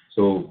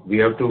 So we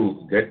have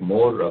to get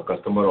more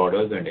customer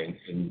orders and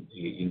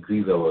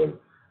increase our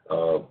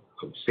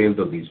sales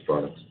of these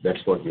products.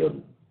 That's what we are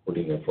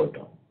putting effort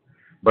on.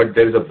 But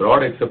there is a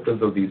broad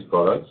acceptance of these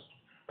products.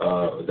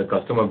 The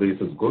customer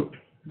base is good,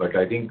 but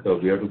I think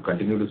we have to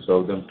continue to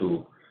serve them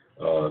to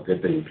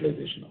get the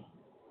utilization up.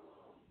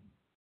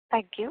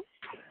 Thank you.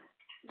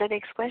 The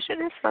next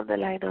question is from the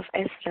line of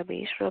S.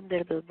 Ramesh from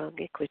Nirmal Bang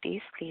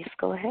Equities. Please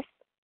go ahead.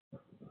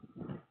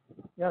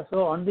 Yeah,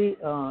 so on the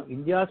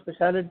India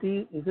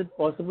specialty, is it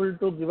possible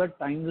to give a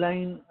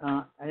timeline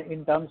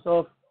in terms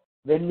of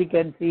when we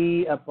can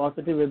see a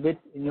positive EBIT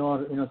in your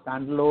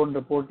standalone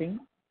reporting?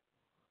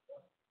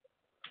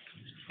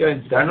 Yeah,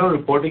 in standalone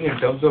reporting in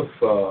terms of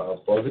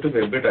positive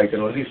EBIT, I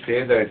can only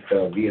say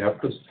that we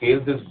have to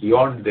scale this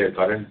beyond their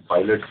current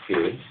pilot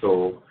scale.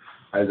 So,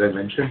 as I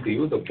mentioned to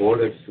you, the board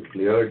has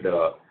cleared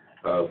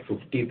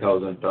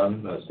 50,000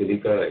 ton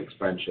silica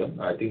expansion.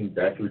 I think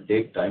that will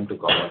take time to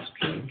come on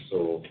stream.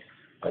 So,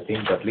 I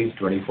think at least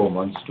 24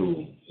 months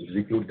to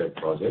execute that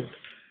project.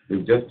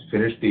 We've just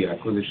finished the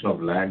acquisition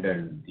of land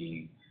and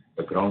the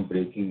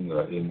groundbreaking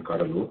in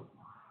Cuddalore.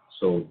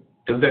 So,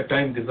 till that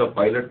time, these are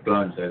pilot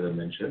plants, as I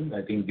mentioned.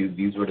 I think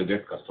these were to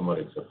get customer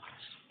acceptance.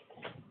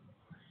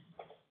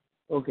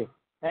 Okay.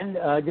 And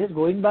just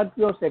going back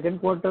to your second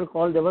quarter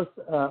call, there was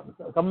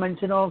some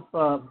mention of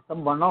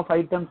some one-off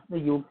items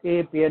in the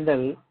UK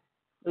P&L.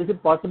 Is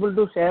it possible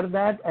to share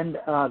that? And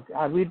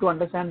are we to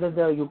understand that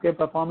the UK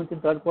performance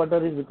in third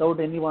quarter is without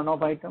any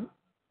one-off item?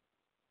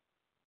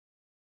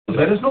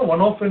 There is no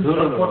one-off in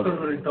third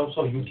quarter in terms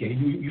of UK.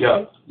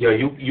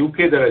 UK,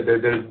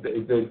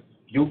 the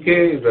UK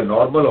is a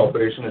normal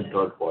operation in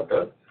third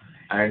quarter,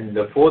 and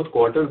the fourth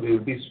quarter we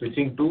will be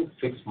switching to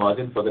fixed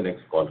margin for the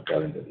next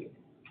calendar year.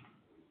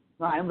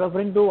 No, I am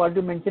referring to what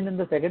you mentioned in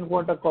the second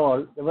quarter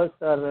call. There was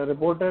a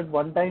reported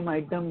one-time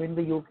item in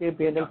the UK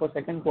P&L for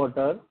second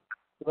quarter.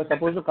 You were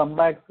supposed to come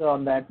back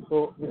on that.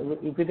 So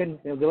if you can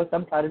give us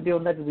some clarity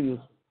on that, it will be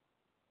useful.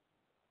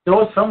 There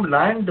was some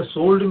land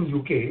sold in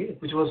UK,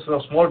 which was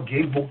a small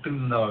gain booked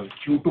in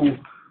Q2,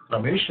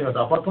 Ramesh.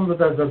 Apart from that,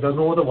 there's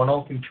no other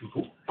one-off in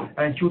Q2,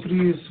 and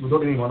Q3 is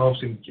without any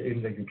one-offs in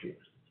the UK.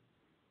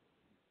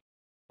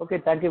 Okay,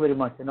 thank you very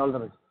much, and all the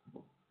best.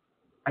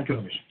 Thank you,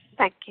 Ramesh.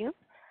 Thank you.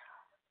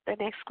 The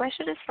next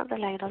question is from the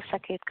line of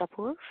Saket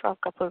Kapoor from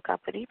Kapoor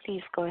Company.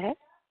 Please go ahead.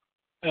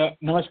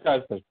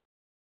 Namaskar, sir.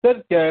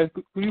 Sir,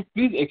 could you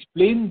please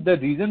explain the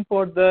reason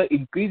for the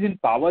increase in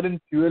power and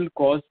fuel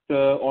cost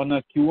on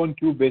a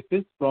Q-on-Q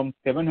basis from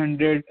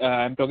 700,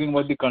 I'm talking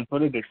about the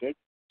consolidated,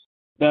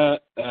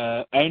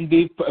 and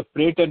the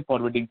freight and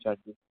forwarding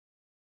charges?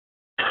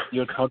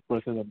 Your thought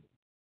process on this.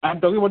 I'm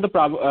talking about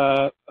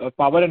the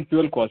power and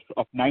fuel cost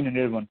of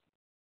 901.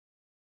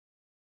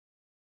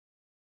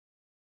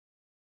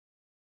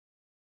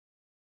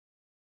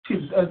 If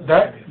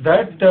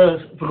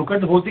you look at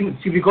the whole thing,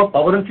 we got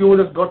power and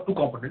fuel has got two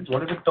components.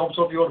 One is in terms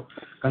of your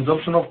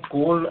consumption of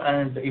coal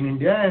and in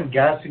India and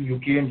gas in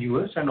UK and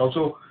US, and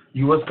also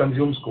US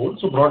consumes coal.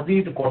 So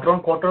broadly, the quarter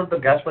on quarter, the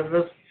gas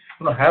prices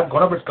have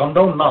gone up. It's come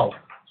down now.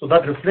 So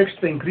that reflects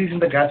the increase in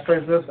the gas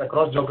prices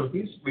across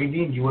geographies,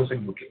 mainly in US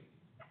and UK.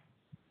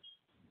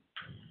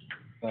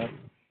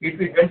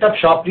 It went up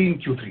sharply in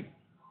Q3.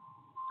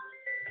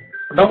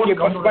 Now it's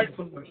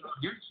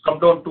come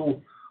down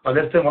to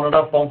less than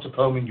 1.5 pounds a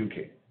therm in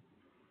UK.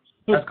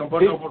 As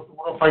compared to about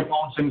 4 or 5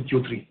 pounds in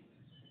Q3.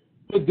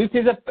 So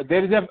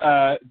there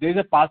is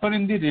a pass on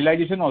in the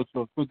realization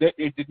also. So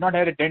it did not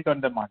have a dent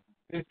on the margin.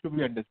 This to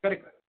be understood.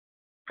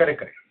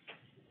 Correct.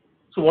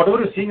 So whatever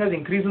you're seeing as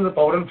increase in the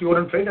power and fuel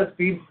and freight has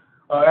been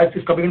as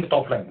is coming in the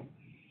top line.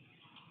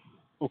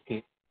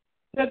 Okay.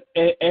 Sir,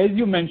 as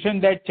you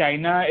mentioned that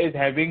China is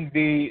having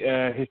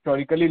the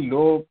historically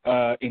low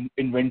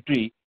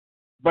inventory,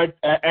 but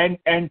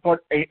and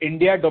for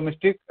India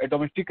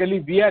domestically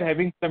we are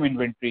having some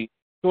inventory.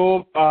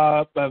 So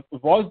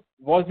was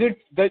it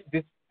that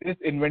this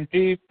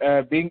inventory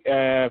being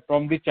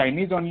from the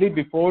Chinese only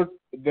before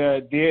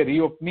their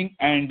reopening,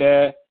 and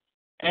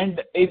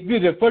if we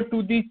refer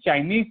to the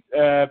Chinese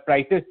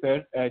prices,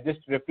 sir, just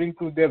referring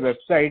to their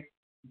website,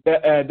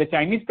 the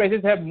Chinese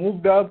prices have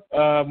moved up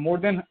more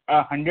than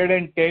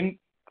 110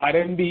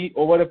 RMB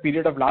over a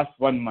period of last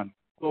 1 month.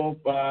 So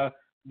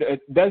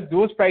does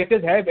those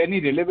prices have any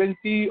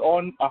relevancy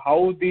on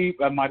how the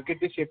market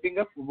is shaping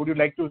up? Would you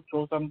like to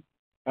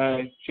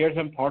share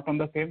some thoughts on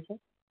the same, sir?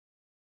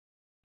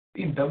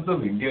 In terms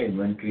of India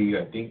inventory,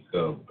 I think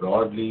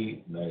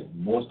broadly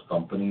most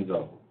companies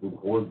would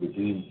hold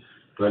between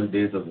 12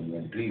 days of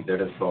inventory. That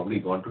has probably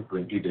gone to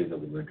 20 days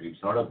of inventory.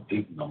 It's not a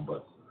big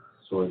number.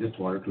 So I just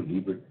wanted to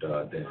leave it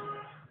there.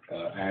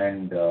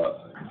 And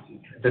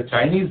the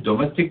Chinese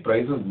domestic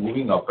prices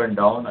moving up and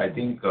down, I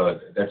think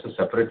that's a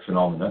separate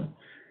phenomenon.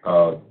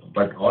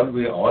 But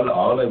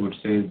all I would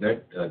say is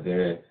that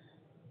the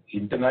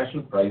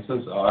international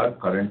prices are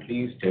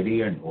currently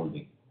steady and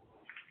holding.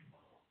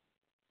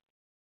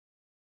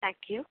 Thank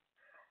you.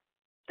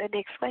 The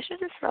next question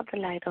is from the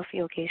line of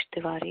Yogesh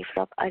Tiwari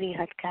from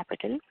Arihat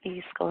Capital.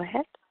 Please go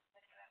ahead.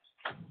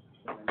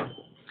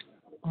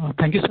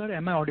 Thank you, sir.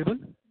 Am I audible?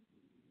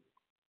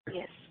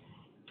 Yes.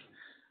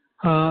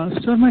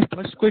 Sir, my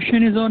first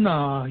question is on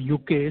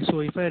UK.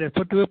 So if I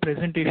refer to a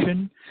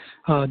presentation,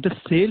 the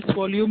sales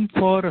volume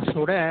for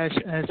soda ash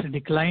has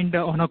declined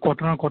on a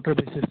quarter-on-quarter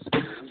basis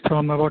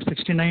from about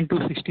 69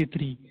 to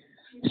 63.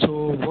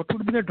 So what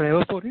would be the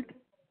driver for it?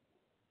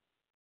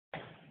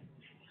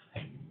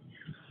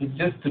 It's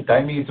just the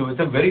timing. So it's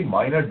a very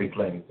minor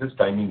decline. It's just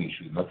timing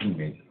issue, nothing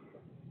major.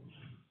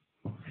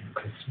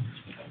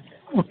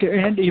 Okay,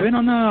 and even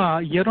on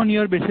a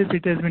year-on-year basis,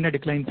 it has been a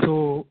decline.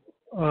 So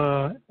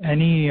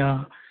any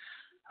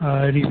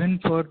reason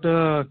for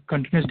the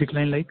continuous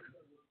decline like?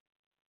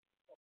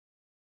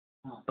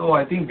 No,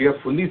 I think we are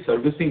fully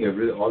servicing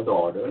all the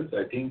orders.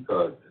 I think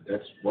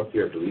that's what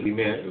we are doing.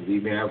 We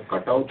may have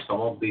cut out some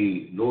of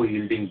the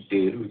low-yielding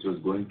tail, which was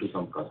going to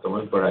some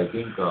customers, but I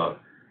think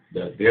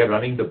they are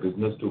running the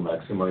business to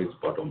maximize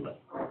bottom line.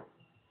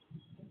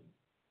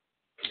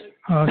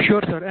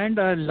 Sure, sir. And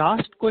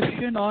last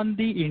question on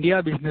the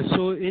India business.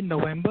 So in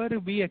November,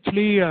 we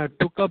actually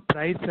took a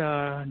price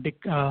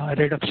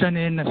reduction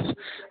in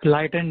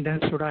light and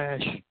dense soda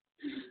ash.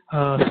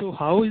 So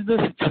how is the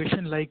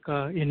situation like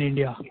in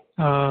India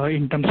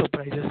in terms of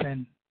prices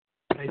and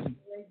pricing?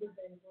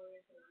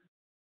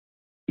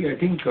 I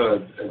think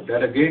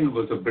that again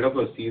was a bit of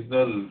a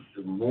seasonal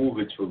move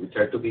which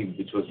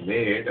was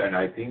made, and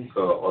I think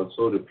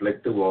also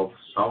reflective of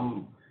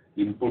some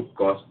input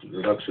cost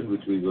reduction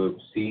which we were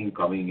seeing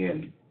coming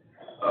in.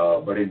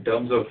 But in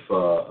terms of,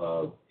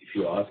 if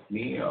you ask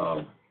me,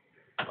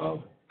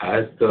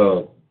 as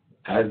the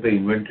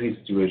inventory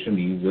situation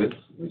eases,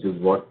 which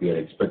is what we are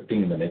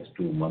expecting in the next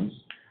 2 months,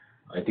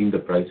 I think the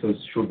prices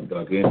should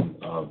again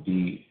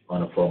be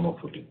on a firmer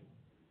footing.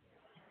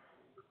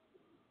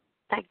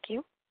 Thank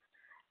you.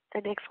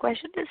 The next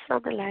question is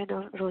from the line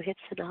of Rohit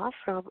Sinha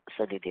from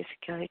Sunidhi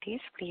Securities.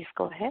 Please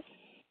go ahead.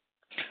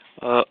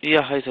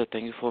 Yeah, hi sir.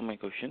 Thank you for my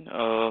question.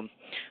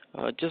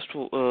 Just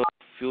a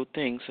few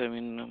things. I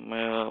mean,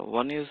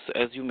 one is,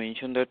 as you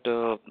mentioned, that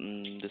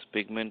this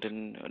pigment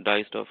and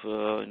dye stuff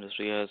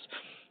industry has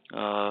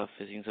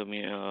facing some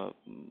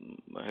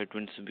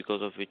headwinds,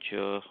 because of which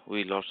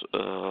we lost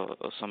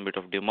some bit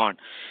of demand.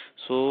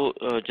 So,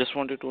 just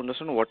wanted to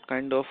understand what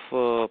kind of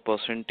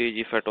percentage,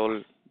 if at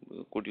all,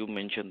 could you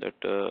mention that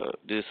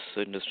this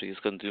industry is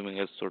consuming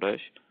as soda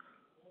ash?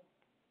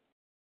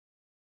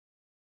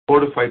 4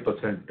 to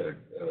 5%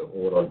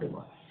 overall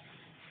demand.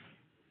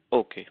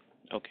 Okay.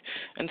 Okay.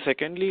 And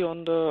secondly,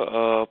 on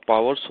the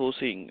power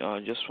sourcing,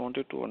 just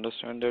wanted to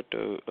understand that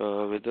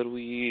whether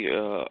we,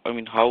 I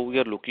mean, how we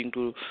are looking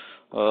to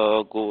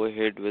go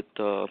ahead with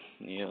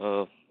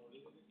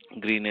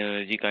green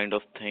energy kind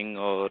of thing,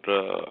 or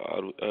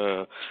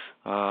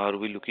are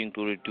we looking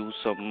to reduce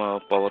some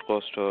power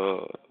cost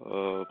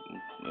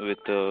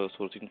with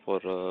sourcing for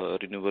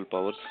renewable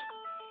powers?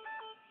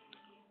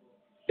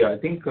 Yeah, I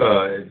think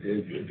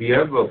we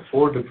have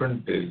 4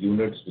 different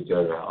units which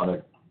are on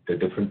a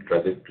different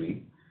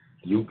trajectory.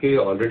 UK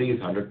already is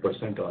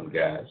 100% on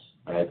gas,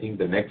 and I think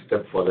the next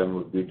step for them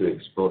would be to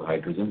explore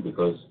hydrogen,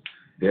 because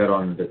they are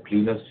on the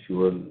cleanest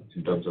fuel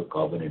in terms of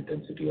carbon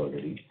intensity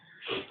already.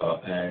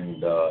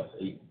 And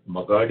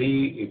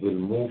Magadi, it will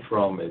move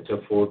from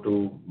HFO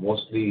to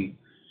mostly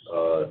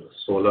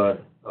solar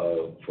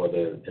for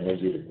their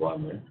energy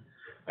requirement.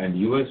 And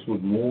US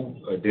would move,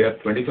 they are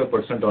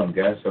 25% on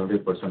gas,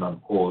 70%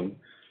 on coal.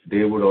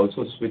 They would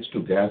also switch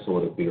to gas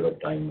over a period of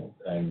time,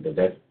 and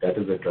that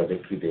is the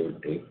trajectory they will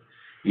take.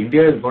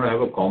 India is going to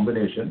have a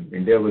combination.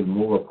 India will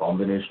move a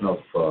combination of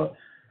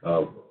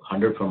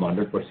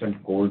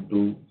 100% coal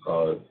to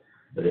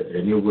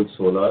renewable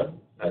solar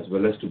as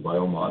well as to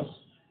biomass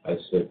as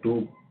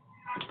two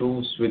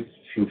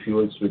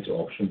fuel switch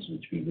options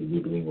which we will be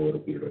doing over a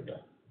period of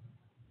time.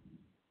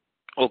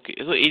 Okay.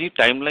 So any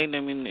timeline, I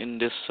mean, in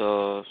this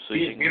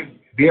switching?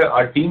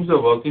 Our teams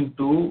are working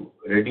to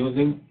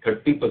reducing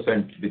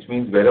 30%, which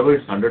means wherever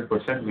it's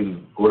 100%, we'll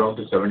go down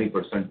to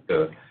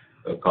 70%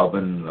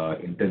 carbon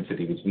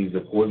intensity, which means the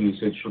coal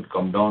usage should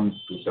come down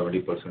to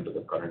 70% of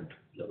the current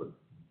level.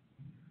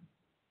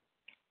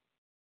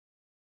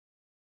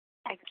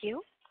 Thank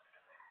you.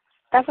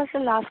 That was the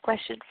last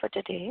question for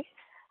today.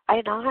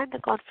 I now hand the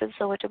conference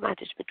over to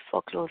management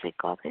for closing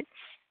comments.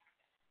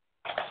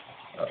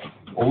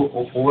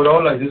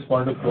 Overall, I just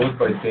want to close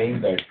by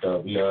saying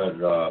that we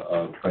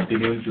are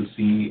continuing to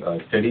see a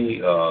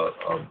steady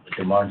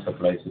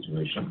demand-supply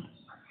situation.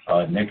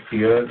 Next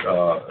year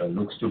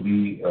looks to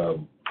be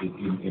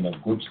in a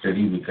good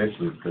steady wicket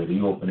with the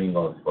reopening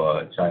of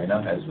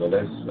China, as well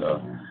as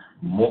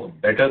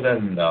better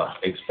than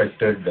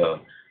expected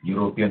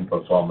European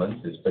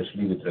performance,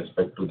 especially with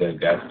respect to their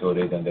gas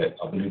storage and their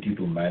ability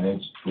to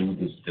manage through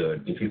this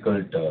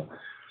difficult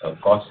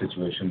cost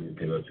situation that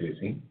they were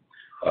facing.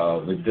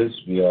 With this,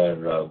 we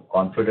are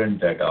confident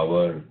that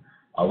our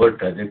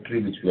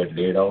trajectory which we had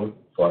laid out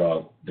for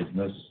our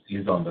business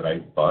is on the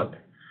right path.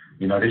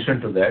 In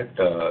addition to that,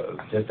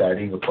 just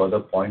adding a further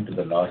point to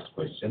the last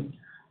question,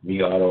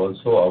 we are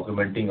also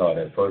augmenting our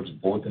efforts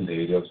both in the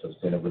area of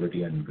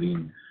sustainability and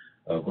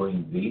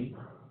going green,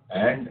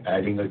 and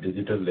adding a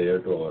digital layer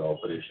to our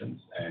operations,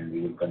 and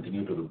we will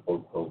continue to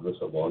report progress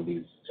of all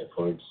these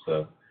efforts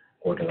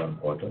quarter on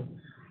quarter.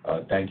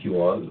 Thank you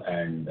all,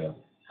 and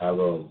have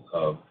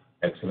a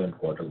excellent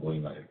quarter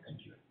going ahead.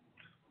 Thank you.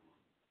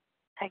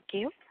 Thank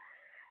you.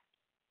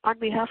 On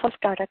behalf of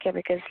Tata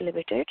Chemicals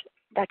Limited,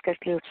 that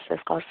concludes this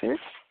conference.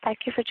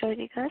 Thank you for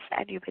joining us,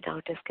 and you may now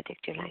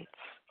disconnect your lines.